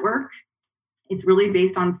build a network. It's really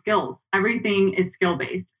based on skills. Everything is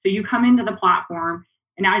skill-based. So you come into the platform,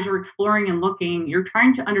 and as you're exploring and looking, you're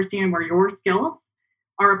trying to understand where your skills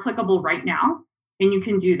are applicable right now, and you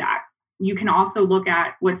can do that. You can also look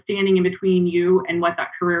at what's standing in between you and what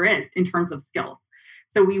that career is in terms of skills.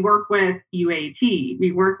 So we work with UAT,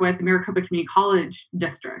 we work with Maricopa Community College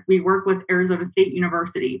District, we work with Arizona State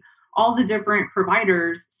University, all the different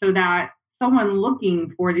providers so that someone looking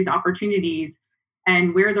for these opportunities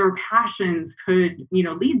and where their passions could,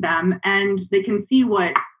 lead them. And they can see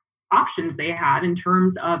what options they had in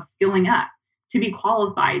terms of skilling up to be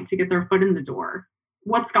qualified to get their foot in the door,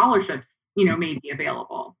 what scholarships, may be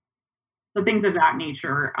available. So things of that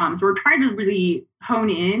nature. So we're trying to really hone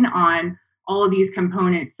in on all of these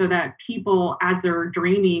components so that people, as they're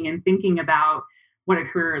dreaming and thinking about what a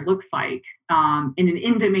career looks like in an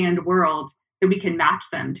in-demand world, that we can match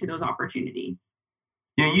them to those opportunities.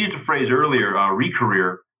 You used a phrase earlier,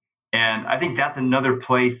 recareer, and I think that's another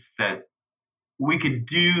place that we could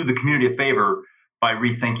do the community a favor by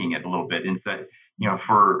rethinking it a little bit. Instead,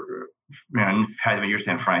 for and this is kind of what you're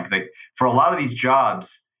saying, Frank, like for a lot of these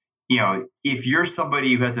jobs, if you're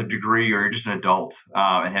somebody who has a degree or you're just an adult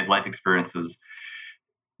and has life experiences,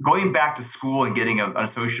 going back to school and getting an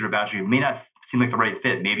associate or bachelor may not seem like the right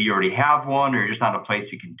fit. Maybe you already have one or you're just not in a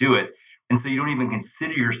place you can do it. And so you don't even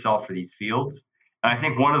consider yourself for these fields. And I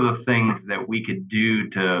think one of the things that we could do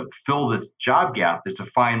to fill this job gap is to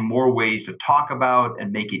find more ways to talk about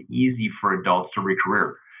and make it easy for adults to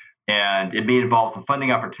recareer. And it may involve some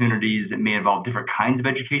funding opportunities. It may involve different kinds of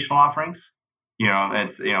educational offerings.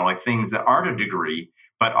 It's, like things that aren't a degree,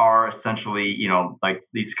 but are essentially, like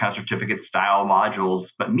these kind of certificate style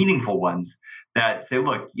modules, but meaningful ones that say,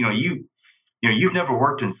 look, you've never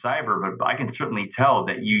worked in cyber, but I can certainly tell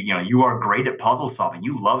that you are great at puzzle solving.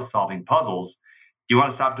 You love solving puzzles. Do you want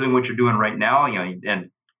to stop doing what you're doing right now? And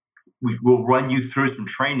we'll run you through some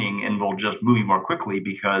training and we'll just move you more quickly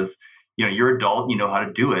because, you're adult, you know how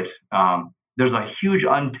to do it. There's a huge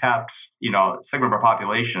untapped, segment of our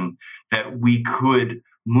population that we could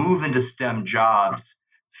move into STEM jobs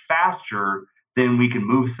faster than we can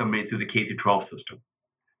move somebody through the K through 12 system.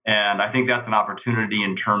 And I think that's an opportunity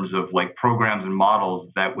in terms of like programs and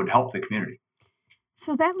models that would help the community.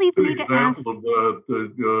 So that leads me to ask. An example of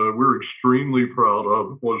that we're extremely proud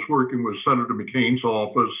of was working with Senator McCain's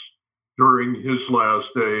office during his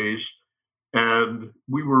last days. And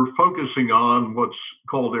we were focusing on what's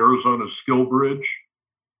called Arizona Skill Bridge,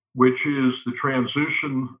 which is the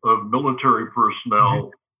transition of military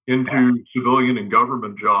personnel into civilian and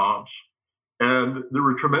government jobs. And there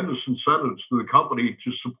were tremendous incentives to the company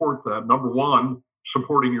to support that. Number one,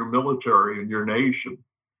 supporting your military and your nation.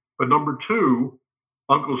 But number two,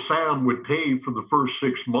 Uncle Sam would pay for the first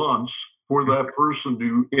 6 months for that person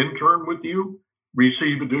to intern with you,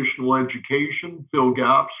 receive additional education, fill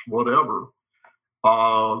gaps, whatever.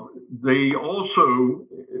 They also,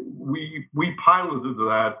 we piloted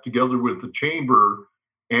that together with the chamber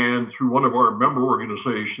and through one of our member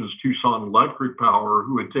organizations, Tucson Electric Power,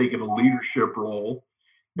 who had taken a leadership role.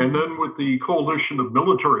 And then with the Coalition of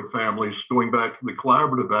Military Families, going back to the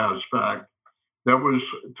collaborative aspect, that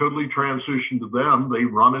was totally transitioned to them. They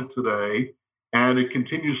run it today, and it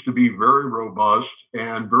continues to be very robust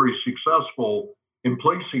and very successful in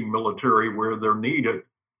placing military where they're needed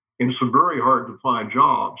in some very hard to find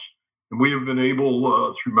jobs. And we have been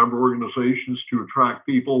able, through member organizations, to attract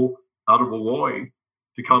people out of Hawaii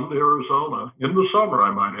to come to Arizona in the summer,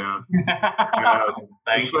 I might add.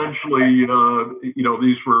 And essentially,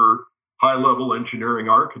 these were high-level engineering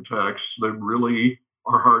architects that really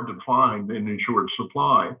are hard to find and in short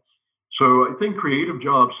supply. So I think creative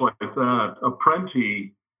jobs like that, apprentice,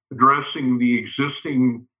 addressing the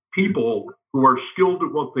existing people who are skilled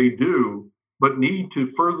at what they do, but need to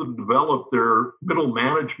further develop their middle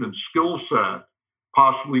management skill set,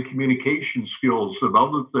 possibly communication skills and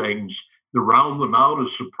other things that round them out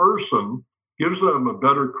as a person, gives them a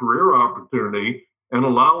better career opportunity and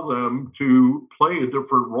allow them to play a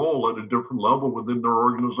different role at a different level within their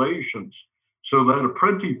organizations. So that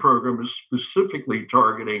apprentice program is specifically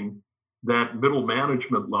targeting that middle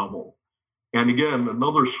management level. And again,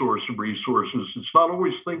 another source of resources, it's not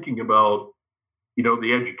always thinking about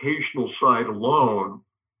the educational side alone,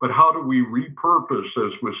 but how do we repurpose,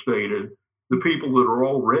 as was stated, the people that are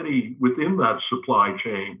already within that supply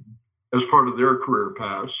chain as part of their career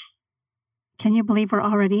paths. Can you believe we're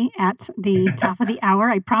already at the top of the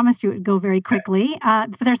hour? I promised you it would go very quickly.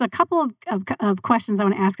 But there's a couple of questions I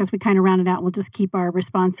want to ask as we kind of round it out. We'll just keep our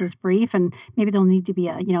responses brief, and maybe there'll need to be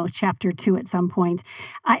a chapter 2 at some point.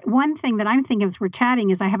 One thing that I'm thinking as we're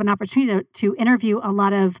chatting is I have an opportunity to interview a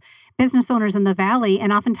lot of business owners in the Valley,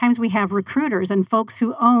 and oftentimes we have recruiters and folks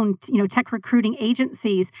who own tech recruiting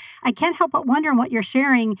agencies. I can't help but wonder what you're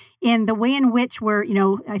sharing in the way in which we're,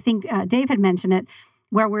 I think Dave had mentioned it,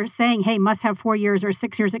 where we're saying, hey, must have 4 years or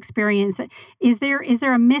 6 years experience. Is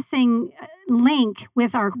there a missing link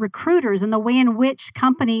with our recruiters and the way in which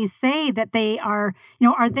companies say that they are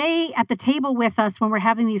they at the table with us when we're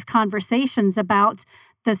having these conversations about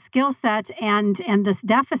the skill set and this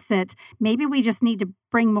deficit, maybe we just need to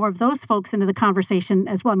bring more of those folks into the conversation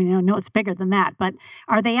as well. I mean, I know it's bigger than that, but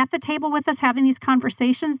are they at the table with us having these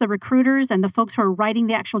conversations, the recruiters and the folks who are writing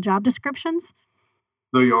the actual job descriptions?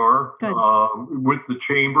 They are. Good. With the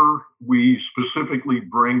chamber, we specifically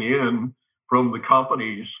bring in from the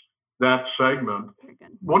companies that segment.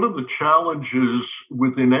 One of the challenges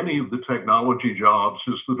within any of the technology jobs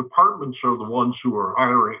is the departments are the ones who are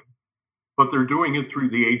hiring, but they're doing it through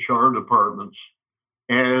the HR departments.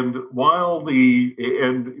 And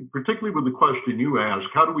and particularly with the question you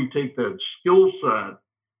asked, how do we take that skill set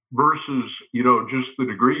versus, just the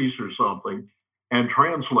degrees or something and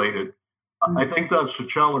translate it? I think that's a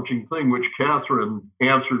challenging thing, which Catherine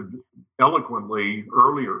answered eloquently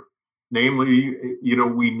earlier. Namely,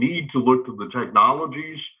 we need to look to the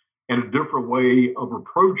technologies and a different way of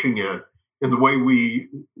approaching it in the way we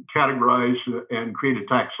categorize and create a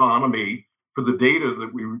taxonomy for the data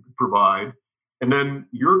that we provide. And then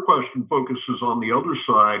your question focuses on the other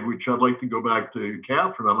side, which I'd like to go back to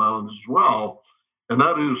Catherine on as well. And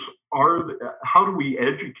that is, how do we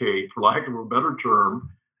educate, for lack of a better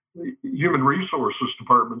term, human resources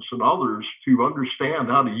departments and others to understand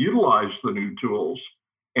how to utilize the new tools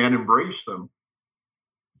and embrace them?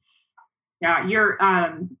 Yeah,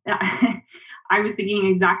 I was thinking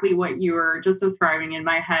exactly what you were just describing in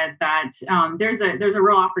my head, that there's a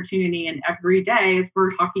real opportunity, and every day as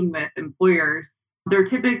we're talking with employers, they're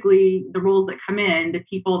typically the roles that come in, the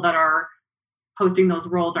people that are posting those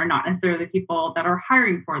roles are not necessarily the people that are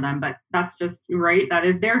hiring for them, but that's just right. That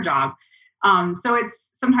is their job. So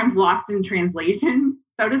it's sometimes lost in translation,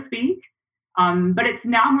 so to speak. But it's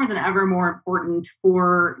now more than ever more important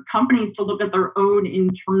for companies to look at their own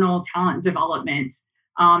internal talent development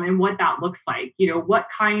and what that looks like. What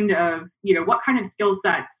kind of skill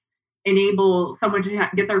sets enable someone to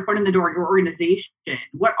get their foot in the door in your organization?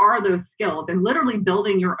 What are those skills? And literally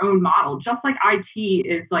building your own model, just like IT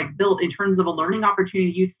is like built in terms of a learning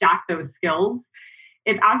opportunity. You stack those skills.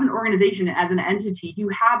 If as an organization, as an entity, you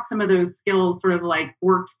have some of those skills sort of like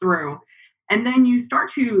worked through, and then you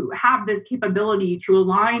start to have this capability to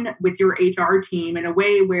align with your HR team in a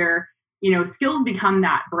way where, skills become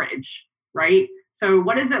that bridge, right? So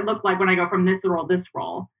what does it look like when I go from this role, this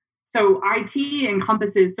role? So IT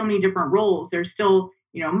encompasses so many different roles. There's still,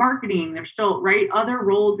 marketing, there's still, right, other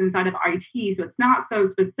roles inside of IT. So it's not so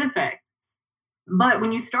specific. But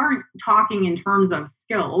when you start talking in terms of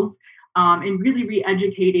skills, and really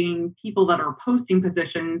re-educating people that are posting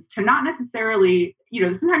positions to not necessarily,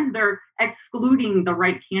 sometimes they're excluding the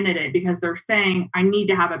right candidate because they're saying, I need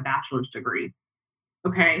to have a bachelor's degree,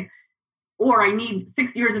 okay? Or I need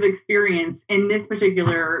 6 years of experience in this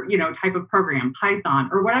particular, type of program, Python,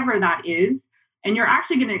 or whatever that is. And you're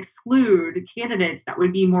actually going to exclude candidates that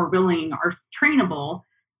would be more willing or trainable,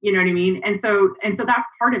 you know what I mean? And so that's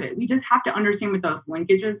part of it. We just have to understand what those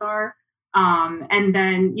linkages are. And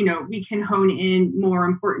then, we can hone in more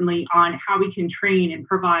importantly on how we can train and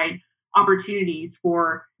provide opportunities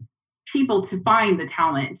for people to find the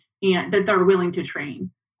talent and that they're willing to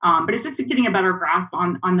train. But it's just getting a better grasp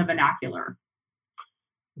on the vernacular.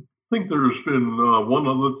 I think there's been one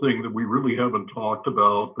other thing that we really haven't talked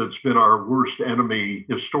about that's been our worst enemy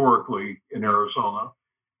historically in Arizona,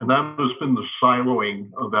 and that has been the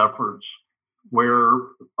siloing of efforts. Where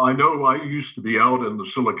I know I used to be out in the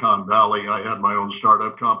Silicon Valley. I had my own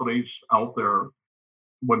startup companies out there.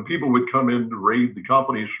 When people would come in to raid the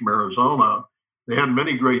companies from Arizona, they had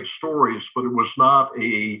many great stories, but it was not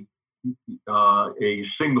a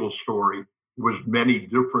single story. It was many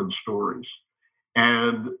different stories.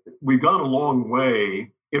 And we've gone a long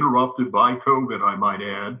way, interrupted by COVID, I might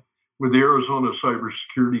add, with the Arizona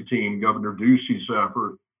cybersecurity team, Governor Ducey's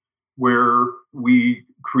effort, where we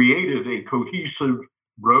created a cohesive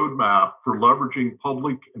roadmap for leveraging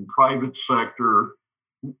public and private sector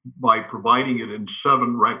by providing it in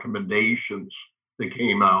 7 recommendations that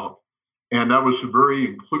came out. And that was a very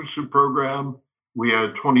inclusive program. We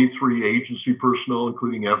had 23 agency personnel,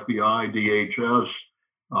 including FBI, DHS,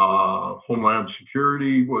 Homeland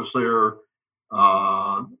Security was there,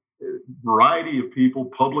 variety of people,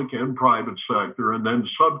 public and private sector, and then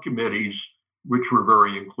subcommittees, which were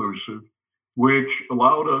very inclusive, which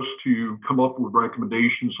allowed us to come up with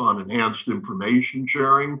recommendations on enhanced information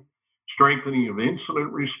sharing, strengthening of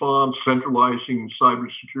incident response, centralizing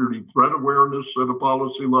cybersecurity threat awareness at a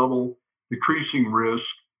policy level, decreasing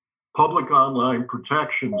risk, public online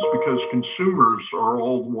protections, because consumers are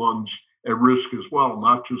all the ones at risk as well,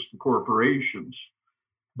 not just the corporations.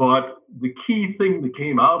 But the key thing that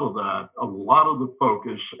came out of that, a lot of the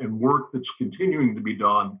focus and work that's continuing to be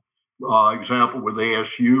done, example with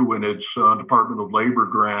ASU and its Department of Labor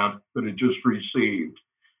grant that it just received,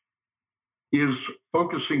 is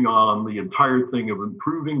focusing on the entire thing of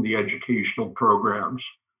improving the educational programs,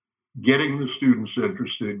 getting the students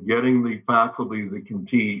interested, getting the faculty that can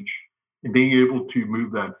teach, and being able to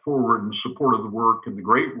move that forward in support of the work and the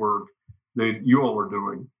great work that you all are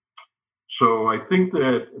doing. So I think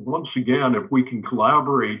that, once again, if we can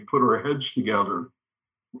collaborate, put our heads together,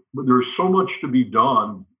 there's so much to be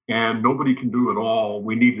done and nobody can do it all.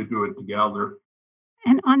 We need to do it together.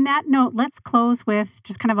 And on that note, let's close with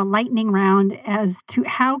just kind of a lightning round as to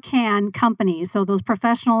how can companies, so those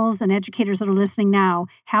professionals and educators that are listening now,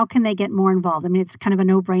 how can they get more involved? I mean, it's kind of a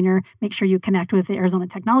no-brainer. Make sure you connect with the Arizona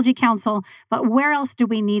Technology Council, but where else do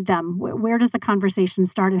we need them? Where does the conversation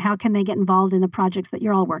start, and how can they get involved in the projects that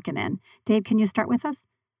you're all working in? Dave, can you start with us?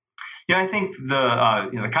 Yeah, I think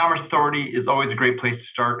the Commerce Authority is always a great place to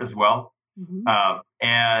start as well. Mm-hmm. I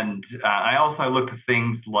look to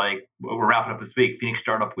things like we're wrapping up this week, Phoenix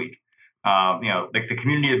Startup Week. Like the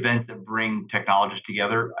community events that bring technologists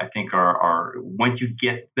together, I think are once you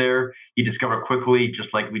get there, you discover quickly,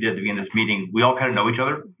 just like we did at the beginning of this meeting, we all kind of know each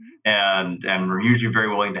other, and we're usually very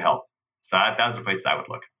willing to help. So that's the place I would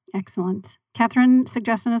look. Excellent. Catherine,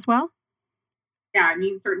 suggestion as well? Yeah, I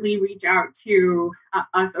mean, certainly reach out to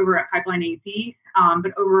us over at Pipeline AC,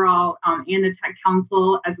 but overall, and the Tech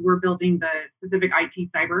Council as we're building the specific IT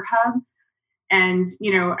Cyber Hub. And,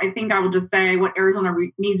 I think I will just say what Arizona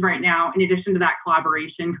needs right now, in addition to that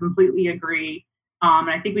collaboration, completely agree. And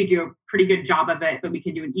I think we do a pretty good job of it, but we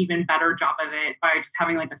can do an even better job of it by just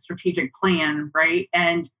having like a strategic plan, right?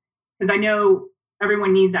 And because I know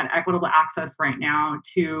everyone needs that equitable access right now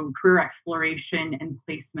to career exploration and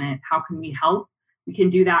placement. How can we help? We can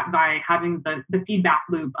do that by having the feedback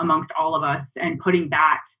loop amongst all of us and putting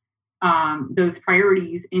that those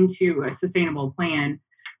priorities into a sustainable plan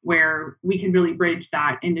where we can really bridge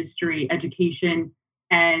that industry education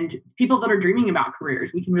and people that are dreaming about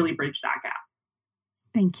careers. We can really bridge that gap.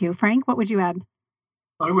 Thank you. Frank, what would you add?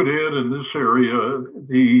 I would add in this area,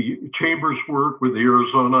 the Chamber's work with the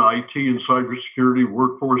Arizona IT and Cybersecurity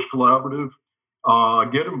Workforce Collaborative.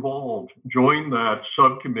 Get involved, join that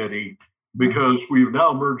subcommittee, because we've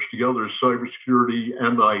now merged together cybersecurity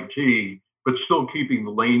and IT, but still keeping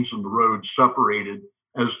the lanes and the roads separated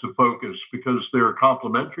as to focus because they're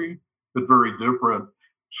complementary, but very different.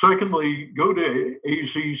 Secondly, go to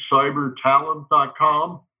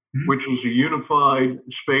azcybertalent.com, which is a unified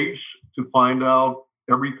space to find out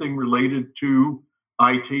everything related to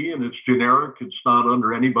IT, and it's generic. It's not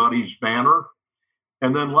under anybody's banner.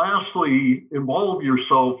 And then lastly, involve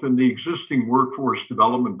yourself in the existing workforce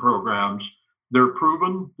development programs. They're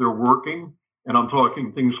proven, they're working. And I'm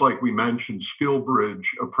talking things like we mentioned, SkillBridge,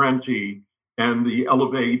 Apprenti, and the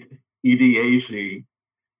Elevate EDAZ.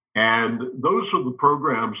 And those are the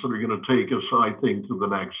programs that are going to take us, I think, to the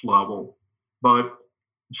next level. But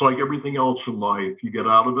it's like everything else in life. You get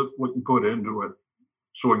out of it what you put into it.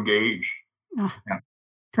 So engage. Yeah.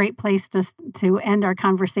 Great place to end our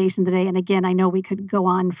conversation today. And again, I know we could go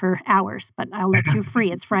on for hours, but I'll let you free.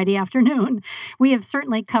 It's Friday afternoon. We have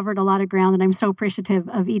certainly covered a lot of ground, and I'm so appreciative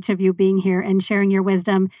of each of you being here and sharing your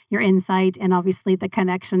wisdom, your insight, and obviously the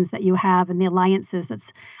connections that you have and the alliances.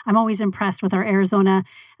 I'm always impressed with our Arizona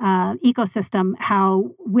ecosystem,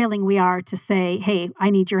 how willing we are to say, hey, I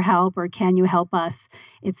need your help, or can you help us?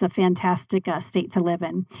 It's a fantastic state to live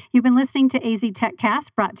in. You've been listening to AZ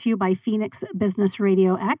TechCast, brought to you by Phoenix Business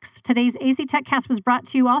RadioX. Today's AZ TechCast was brought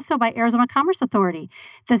to you also by Arizona Commerce Authority,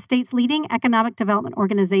 the state's leading economic development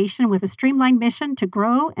organization with a streamlined mission to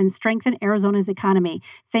grow and strengthen Arizona's economy.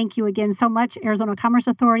 Thank you again so much, Arizona Commerce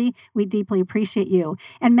Authority. We deeply appreciate you.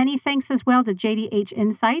 And many thanks as well to JDH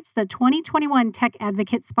Insights, the 2021 Tech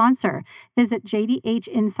Advocate sponsor. Visit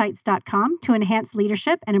jdhinsights.com to enhance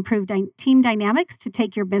leadership and improve team dynamics to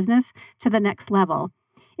take your business to the next level.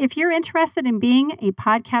 If you're interested in being a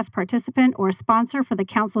podcast participant or a sponsor for the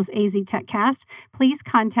Council's AZ TechCast, please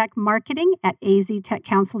contact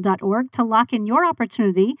marketing@aztechcouncil.org to lock in your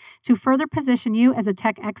opportunity to further position you as a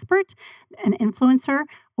tech expert, an influencer,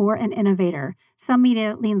 or an innovator. Some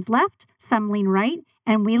media leans left, some lean right,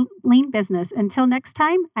 and we lean business. Until next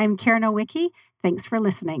time, I'm Karen Owicki. Thanks for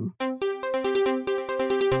listening.